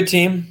Warriors are a good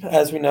team,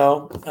 as we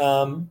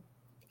know.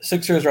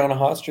 Sixers are on a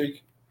hot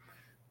streak.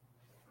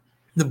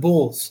 The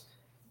Bulls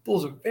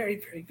are very,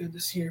 very good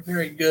this year.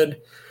 Very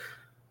good.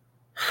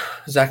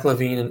 Zach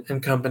LaVine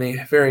and company,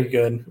 very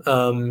good.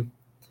 But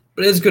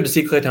it is good to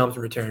see Klay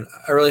Thompson return.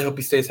 I really hope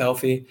he stays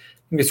healthy. I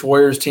think this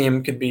Warriors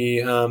team could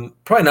be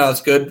probably not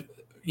as good,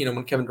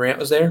 when Kevin Durant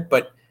was there,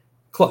 but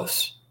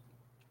close.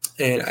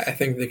 And I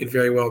think they could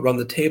very well run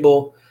the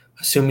table,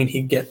 assuming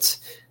he gets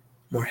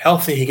more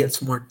healthy, he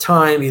gets more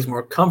time, he's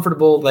more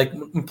comfortable. Like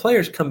when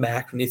players come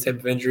back from these type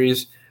of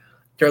injuries,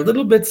 they're a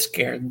little bit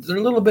scared. They're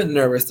a little bit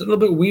nervous. They're a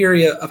little bit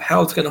weary of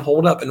how it's going to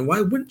hold up. And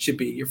why wouldn't you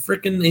be? Your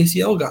freaking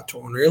ACL got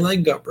torn or your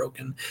leg got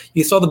broken.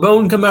 You saw the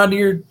bone come out of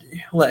your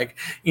leg.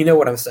 You know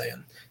what I'm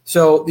saying.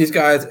 So these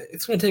guys,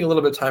 it's going to take a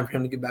little bit of time for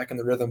him to get back in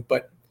the rhythm.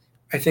 But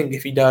I think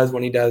if he does,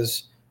 when he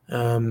does,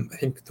 I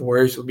think the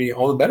Warriors will be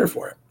all the better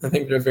for it. I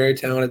think they're a very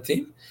talented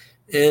team,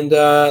 and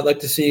I'd like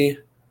to see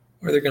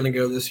where they're going to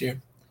go this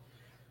year.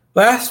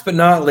 Last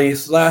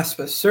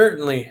but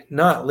certainly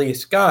not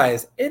least,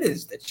 guys, it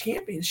is the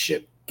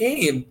championship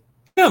game.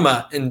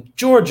 Bama and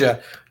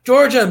Georgia.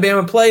 Georgia and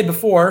Bama played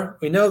before.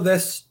 We know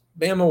this.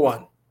 Bama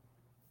won.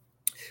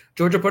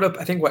 Georgia put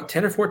up, 10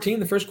 or 14 in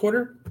the first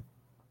quarter.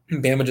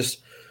 And Bama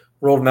just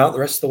rolled them out the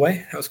rest of the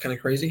way. That was kind of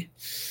crazy.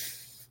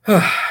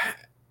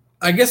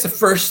 I guess the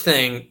first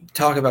thing to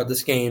talk about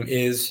this game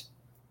is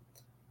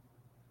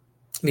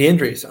the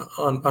injuries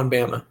on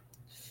Bama.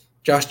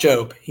 Josh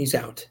Jobe, he's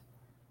out.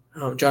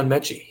 John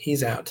Mechie,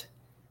 he's out.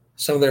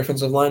 Some of their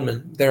offensive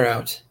linemen, they're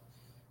out.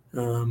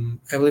 I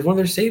believe one of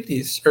their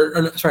safeties,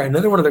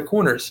 another one of their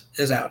corners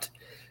is out.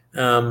 It's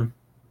going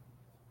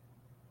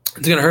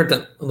to hurt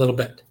them a little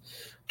bit.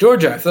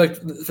 Georgia, I feel like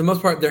for the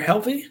most part, they're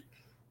healthy.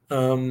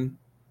 Boy,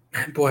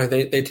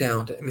 they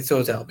talented. I mean, so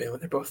is Alabama.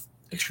 They're both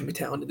extremely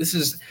talented. This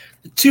is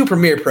the two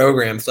premier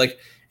programs. Like,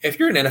 if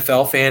you're an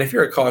NFL fan, if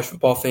you're a college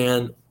football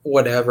fan,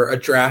 whatever, a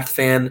draft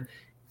fan,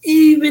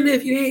 even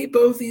if you hate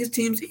both these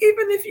teams,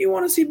 even if you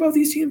want to see both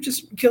these teams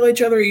just kill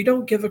each other, you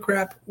don't give a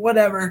crap,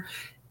 whatever.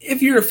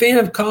 If you're a fan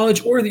of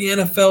college or the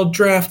NFL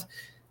draft,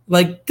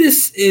 like,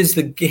 this is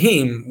the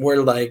game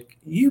where, like,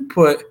 you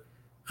put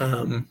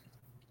you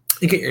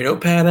get your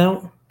notepad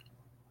out,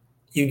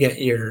 you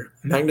get your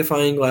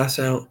magnifying glass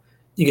out,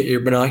 you get your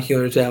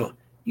binoculars out,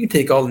 you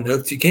take all the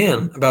notes you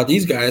can about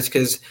these guys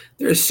because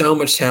there is so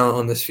much talent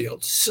on this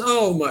field,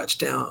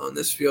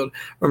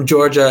 from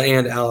Georgia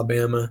and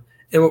Alabama.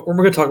 And we're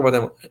going to talk about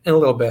them in a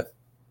little bit.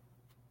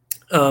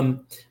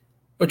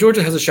 But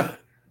Georgia has a shot.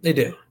 They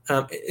do.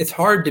 It's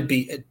hard to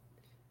beat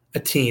a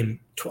team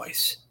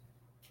twice.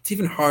 It's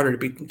even harder to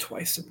beat them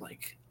twice in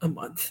like a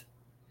month.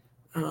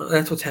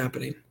 That's what's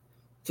happening.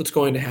 That's what's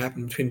going to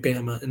happen between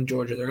Bama and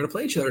Georgia. They're going to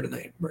play each other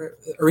tonight,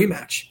 a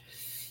rematch.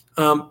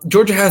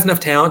 Georgia has enough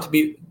talent to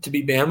beat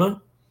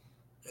Bama.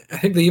 I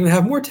think they even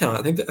have more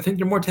talent. I think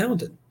they're more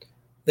talented.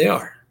 They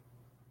are.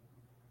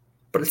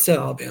 But it's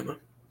still Alabama.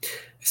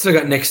 Still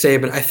got Nick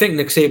Saban. I think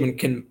Nick Saban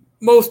can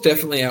most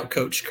definitely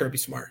outcoach Kirby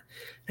Smart.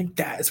 I think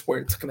that is where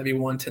it's going to be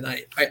won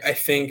tonight. I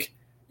think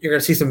you're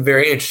going to see some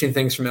very interesting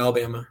things from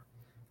Alabama.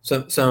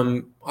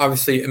 Some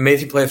obviously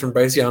amazing plays from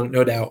Bryce Young,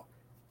 no doubt.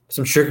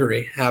 Some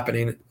trickery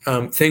happening.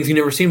 Things you've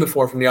never seen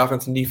before from the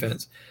offense and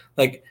defense.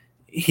 Like,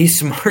 he's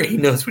smart. He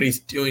knows what he's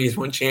doing. He's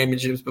won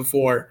championships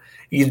before.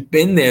 He's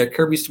been there.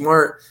 Kirby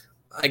Smart,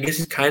 I guess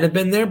he's kind of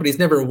been there, but he's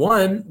never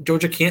won.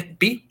 Georgia can't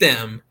beat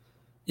them.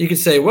 You could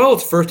say, well,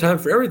 it's first time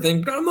for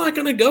everything, but I'm not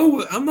going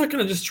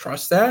to just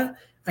trust that.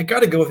 I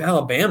got to go with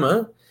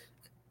Alabama.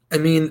 I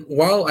mean,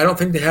 while I don't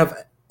think they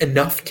have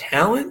enough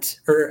talent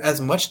or as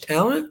much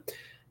talent, I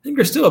think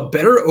they're still a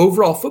better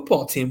overall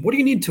football team. What do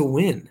you need to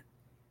win?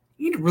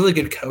 You need a really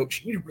good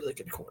coach. You need a really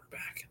good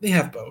quarterback. They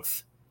have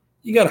both.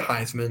 You got a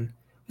Heisman.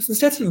 Listen,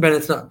 Stetson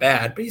Bennett's not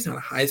bad, but he's not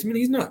a Heisman.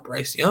 He's not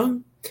Bryce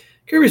Young.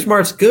 Kirby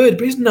Smart's good,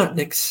 but he's not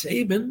Nick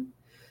Saban.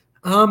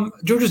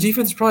 Georgia's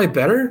defense is probably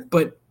better,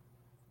 but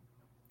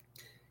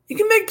you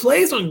can make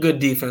plays on good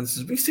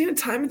defenses. We've seen it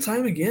time and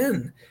time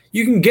again.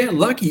 You can get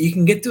lucky. You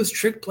can get those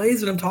trick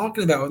plays that I'm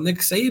talking about with Nick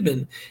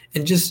Saban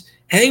and just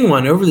hang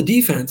one over the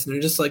defense, and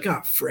they're just like,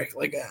 oh, frick.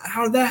 Like,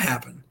 how did that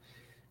happen?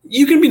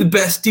 You can be the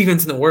best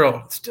defense in the world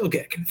and still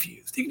get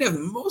confused. You can have the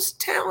most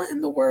talent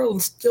in the world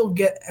and still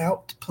get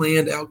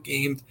outplanned,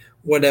 outgamed,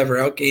 whatever,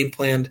 outgame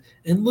planned,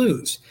 and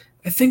lose.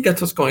 I think that's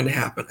what's going to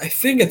happen. I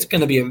think it's going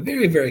to be a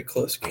very, very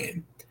close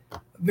game. A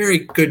very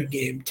good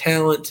game.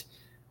 Talent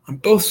on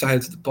both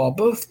sides of the ball,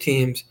 both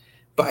teams.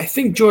 But I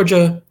think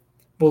Georgia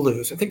will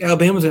lose. I think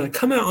Alabama's going to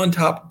come out on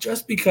top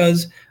just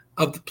because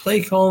of the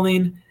play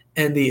calling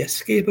and the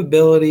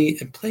escapability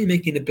and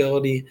playmaking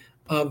ability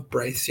of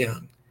Bryce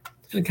Young.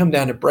 It's going to come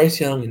down to Bryce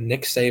Young and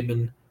Nick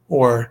Saban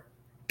or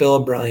Bill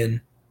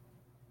O'Brien.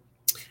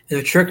 And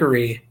the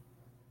trickery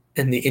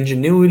and the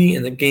ingenuity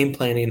and the game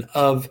planning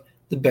of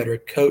the better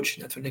coach.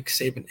 And that's what Nick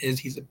Saban is.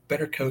 He's a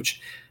better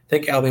coach. I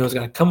think Alabama's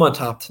going to come on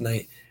top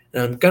tonight.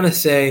 And I'm going to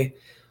say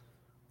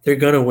they're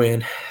going to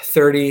win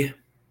 30-27.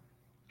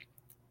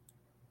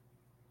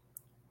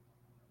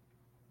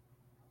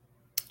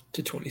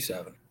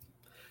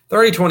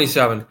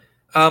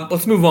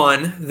 Let's move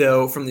on,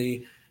 though, from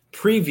the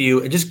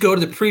preview and just go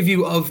to the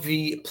preview of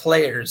the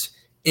players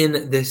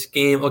in this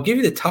game. I'll give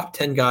you the top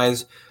 10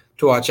 guys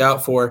to watch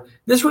out for.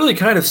 This really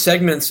kind of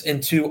segments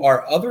into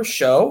our other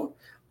show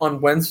on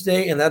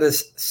Wednesday, and that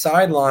is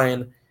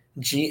Sideline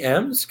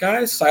GMs,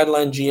 guys,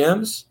 Sideline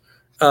GMs.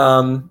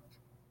 And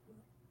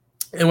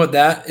what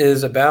that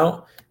is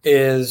about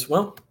is,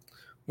 well,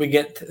 we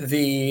get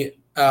the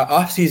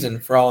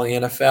offseason for all the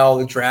NFL,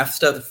 the draft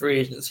stuff, the free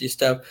agency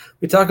stuff.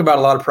 We talk about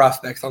a lot of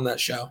prospects on that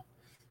show.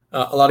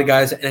 A lot of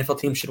guys that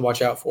NFL teams should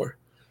watch out for.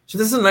 So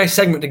this is a nice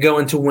segment to go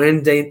into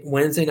Wednesday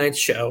night's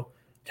show.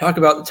 Talk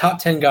about the top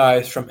 10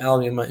 guys from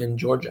Alabama and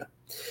Georgia.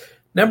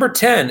 Number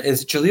 10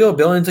 is Jaleel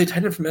Billingsley,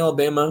 tight end from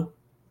Alabama.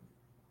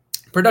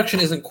 Production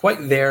isn't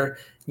quite there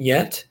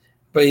yet,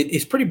 but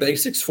he's pretty big,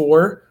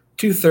 6'4",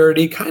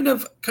 230, kind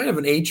of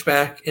an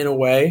H-back in a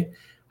way.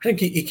 I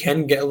think he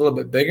can get a little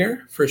bit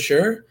bigger for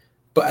sure,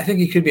 but I think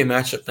he could be a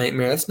matchup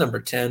nightmare. That's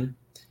number 10.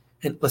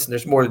 And listen,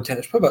 there's more than 10.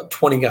 There's probably about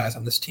 20 guys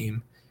on this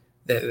team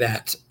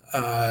that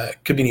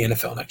could be in the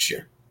NFL next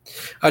year.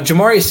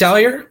 Jamari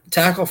Salyer,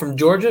 tackle from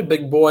Georgia,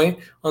 big boy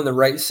on the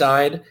right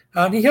side.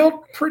 He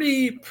held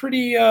pretty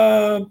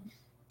up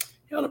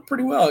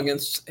pretty well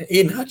against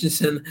Aiden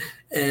Hutchinson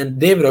and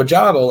David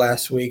Ojabo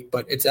last week,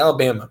 but it's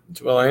Alabama.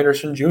 It's Will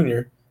Anderson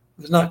Jr.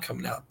 who's not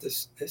coming out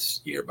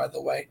this year, by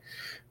the way.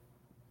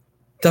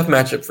 Tough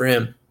matchup for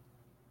him.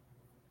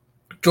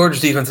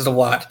 Georgia's defense is a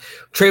lot.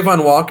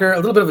 Trayvon Walker, a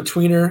little bit of a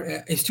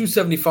tweener. He's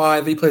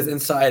 275. He plays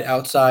inside,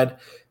 outside.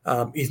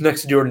 He's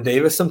next to Jordan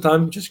Davis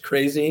sometimes, which is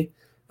crazy.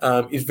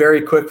 He's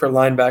very quick for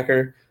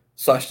linebacker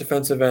 /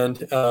 defensive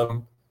end.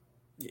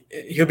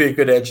 He'll be a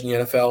good edge in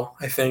the NFL,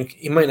 I think.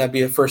 He might not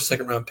be a first,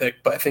 second-round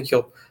pick, but I think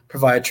he'll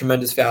provide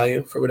tremendous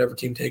value for whatever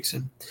team takes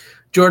him.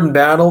 Jordan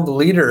Battle, the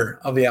leader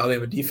of the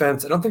Alabama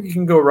defense. I don't think you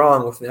can go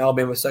wrong with an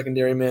Alabama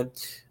secondary, man.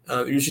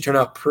 Usually turn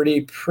out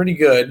pretty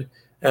good.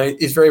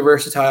 He's very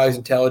versatile. He's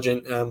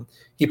intelligent.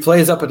 He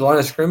plays up at the line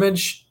of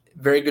scrimmage.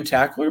 Very good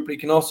tackler, but he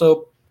can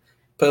also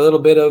play a little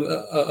bit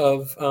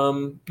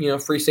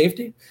of free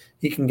safety.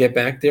 He can get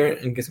back there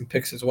and get some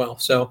picks as well.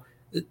 So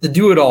the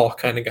do-it-all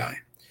kind of guy.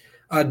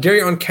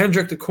 Darion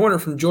Kendrick, the corner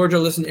from Georgia.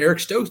 Listen, Eric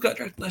Stokes got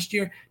drafted last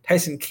year.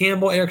 Tyson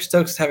Campbell. Eric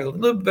Stokes is having a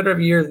little bit better of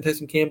a year than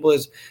Tyson Campbell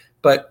is.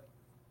 But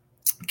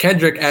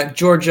Kendrick at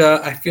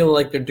Georgia, I feel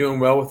like they're doing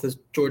well with his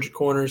Georgia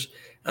corners.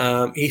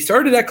 He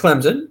started at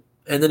Clemson,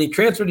 and then he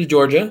transferred to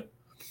Georgia.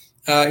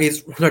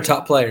 He's one of our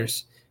top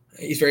players.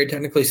 He's very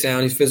technically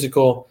sound. He's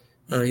physical.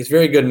 He's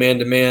very good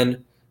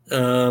man-to-man.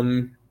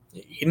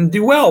 He didn't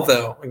do well,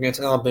 though, against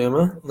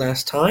Alabama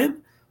last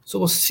time. So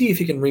we'll see if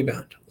he can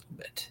rebound a little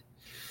bit.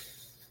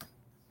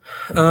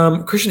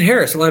 Christian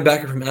Harris, a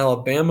linebacker from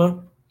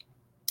Alabama.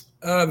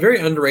 Very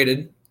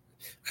underrated,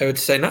 I would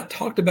say. Not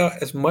talked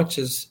about as much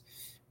as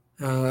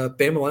Bama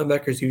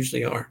linebackers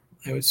usually are,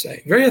 I would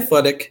say. Very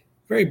athletic,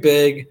 very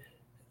big.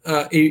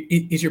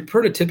 He's your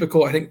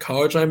prototypical, I think,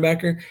 college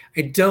linebacker.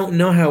 I don't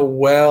know how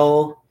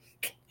well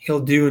he'll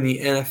do in the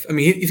NFL. I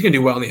mean, he's going to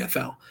do well in the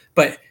NFL.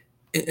 But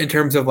in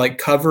terms of, like,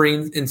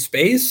 covering in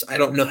space, I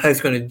don't know how he's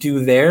going to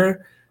do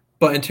there.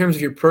 But in terms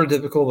of your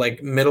prototypical,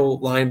 like, middle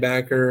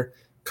linebacker,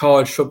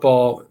 college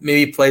football,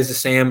 maybe plays the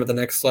Sam at the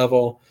next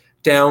level,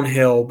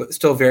 downhill, but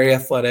still very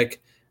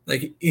athletic.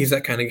 Like, he's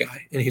that kind of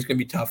guy, and he's going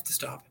to be tough to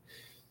stop.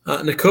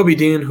 Nakobe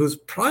Dean, who's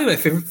probably my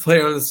favorite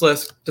player on this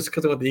list just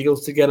because I want the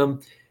Eagles to get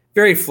him.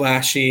 Very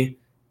flashy,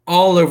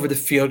 all over the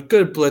field,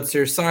 good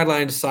blitzer,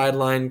 sideline to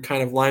sideline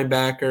kind of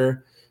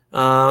linebacker.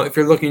 If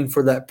you're looking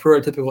for that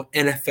prototypical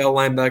NFL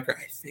linebacker,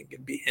 I think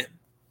it'd be him.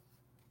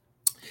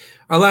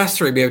 Our last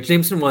three, we have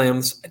Jameson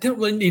Williams. I don't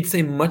really need to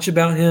say much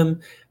about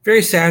him.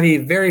 Very savvy,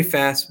 very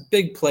fast,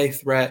 big play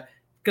threat.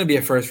 Going to be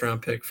a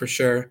first-round pick for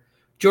sure.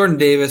 Jordan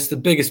Davis, the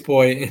biggest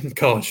boy in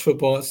college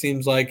football, it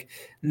seems like.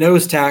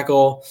 Nose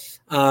tackle.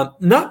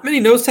 Not many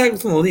nose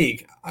tackles in the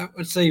league. I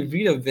would say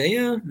Vita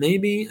Vea,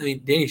 maybe. I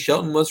mean, Danny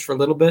Shelton was for a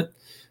little bit.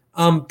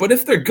 But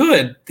if they're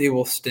good, they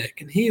will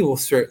stick, and he will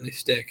certainly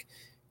stick.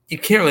 You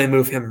can't really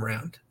move him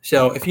around.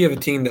 So if you have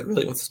a team that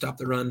really wants to stop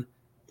the run,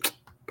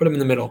 put him in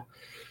the middle.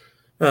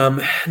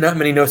 Not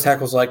many nose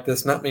tackles like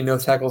this, not many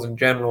nose tackles in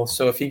general.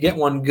 So if you get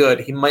one good,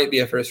 he might be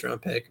a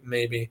first-round pick,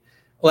 maybe.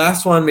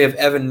 Last one, we have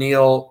Evan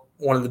Neal,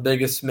 one of the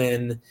biggest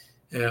men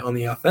on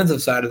the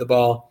offensive side of the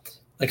ball,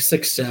 like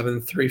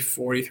 6'7",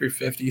 340,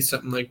 350,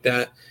 something like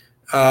that.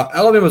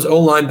 Alabama's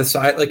O-line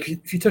beside, like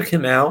if you took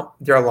him out,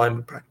 their O-line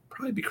would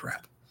probably be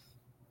crap.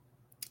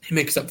 He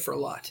makes up for a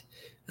lot.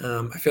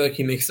 I feel like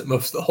he makes up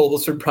most of the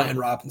holes for Brian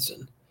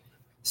Robinson.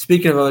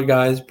 Speaking of other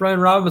guys, Brian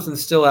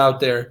Robinson's still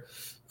out there.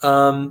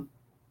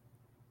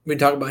 We can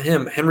talk about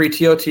him. Henry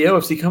TOTO,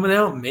 is he coming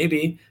out?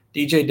 Maybe.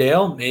 DJ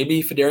Dale,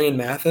 maybe. Fedarian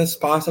Mathis,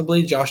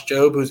 possibly. Josh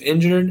Jobe, who's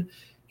injured.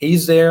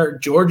 He's there.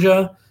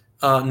 Georgia,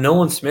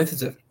 Nolan Smith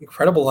is an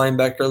incredible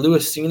linebacker.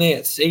 Louis Sine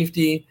at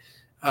safety.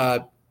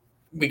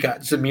 We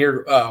got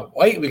Zamir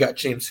White. We got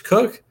James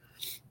Cook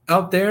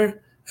out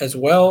there as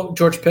well.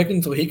 George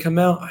Pickens, will he come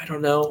out? I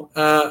don't know.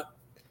 A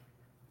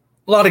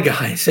lot of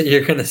guys that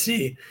you're going to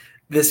see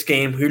this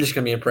game who you're just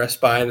going to be impressed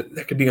by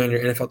that could be on your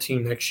NFL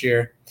team next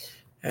year.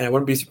 And I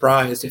wouldn't be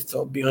surprised if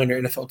they'll be on your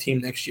NFL team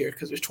next year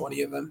because there's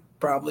 20 of them,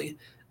 probably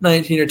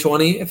 19 or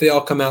 20. If they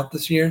all come out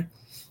this year,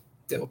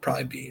 they will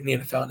probably be in the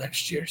NFL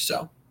next year.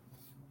 So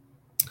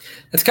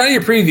that's kind of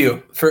your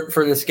preview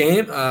for this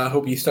game. I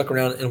hope you stuck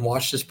around and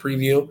watched this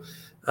preview.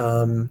 I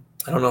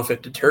don't know if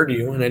it deterred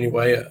you in any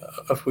way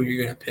of who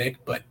you're going to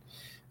pick, but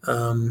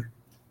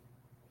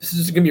this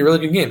is going to be a really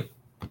good game.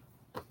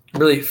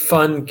 Really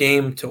fun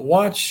game to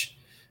watch.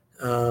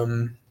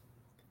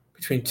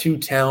 Between two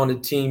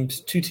talented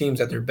teams, two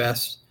teams at their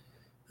best.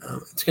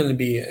 It's going to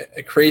be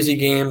a crazy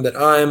game that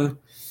I'm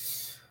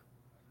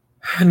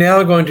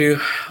now going to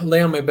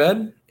lay on my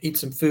bed, eat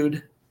some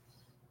food,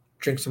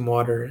 drink some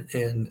water,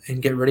 and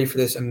get ready for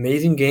this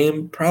amazing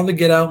game. Probably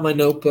get out my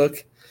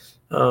notebook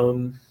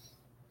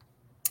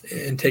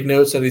and take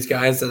notes of these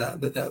guys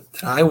that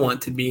I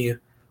want to be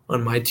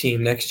on my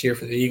team next year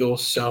for the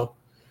Eagles. So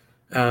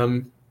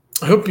I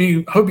hope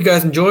you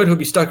guys enjoyed. Hope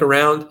you stuck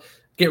around.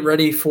 Get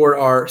ready for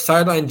our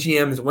Sideline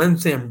GMs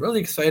Wednesday. I'm really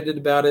excited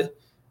about it.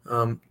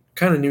 Kind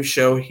of new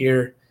show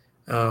here.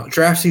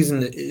 Draft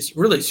season is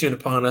really soon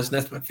upon us, and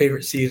that's my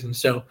favorite season.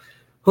 So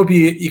hope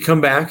you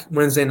come back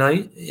Wednesday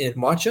night and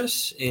watch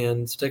us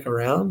and stick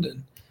around.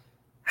 And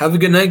have a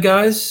good night,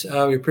 guys.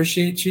 We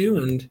appreciate you,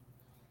 and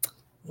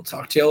we'll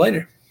talk to you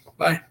later.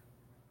 Bye.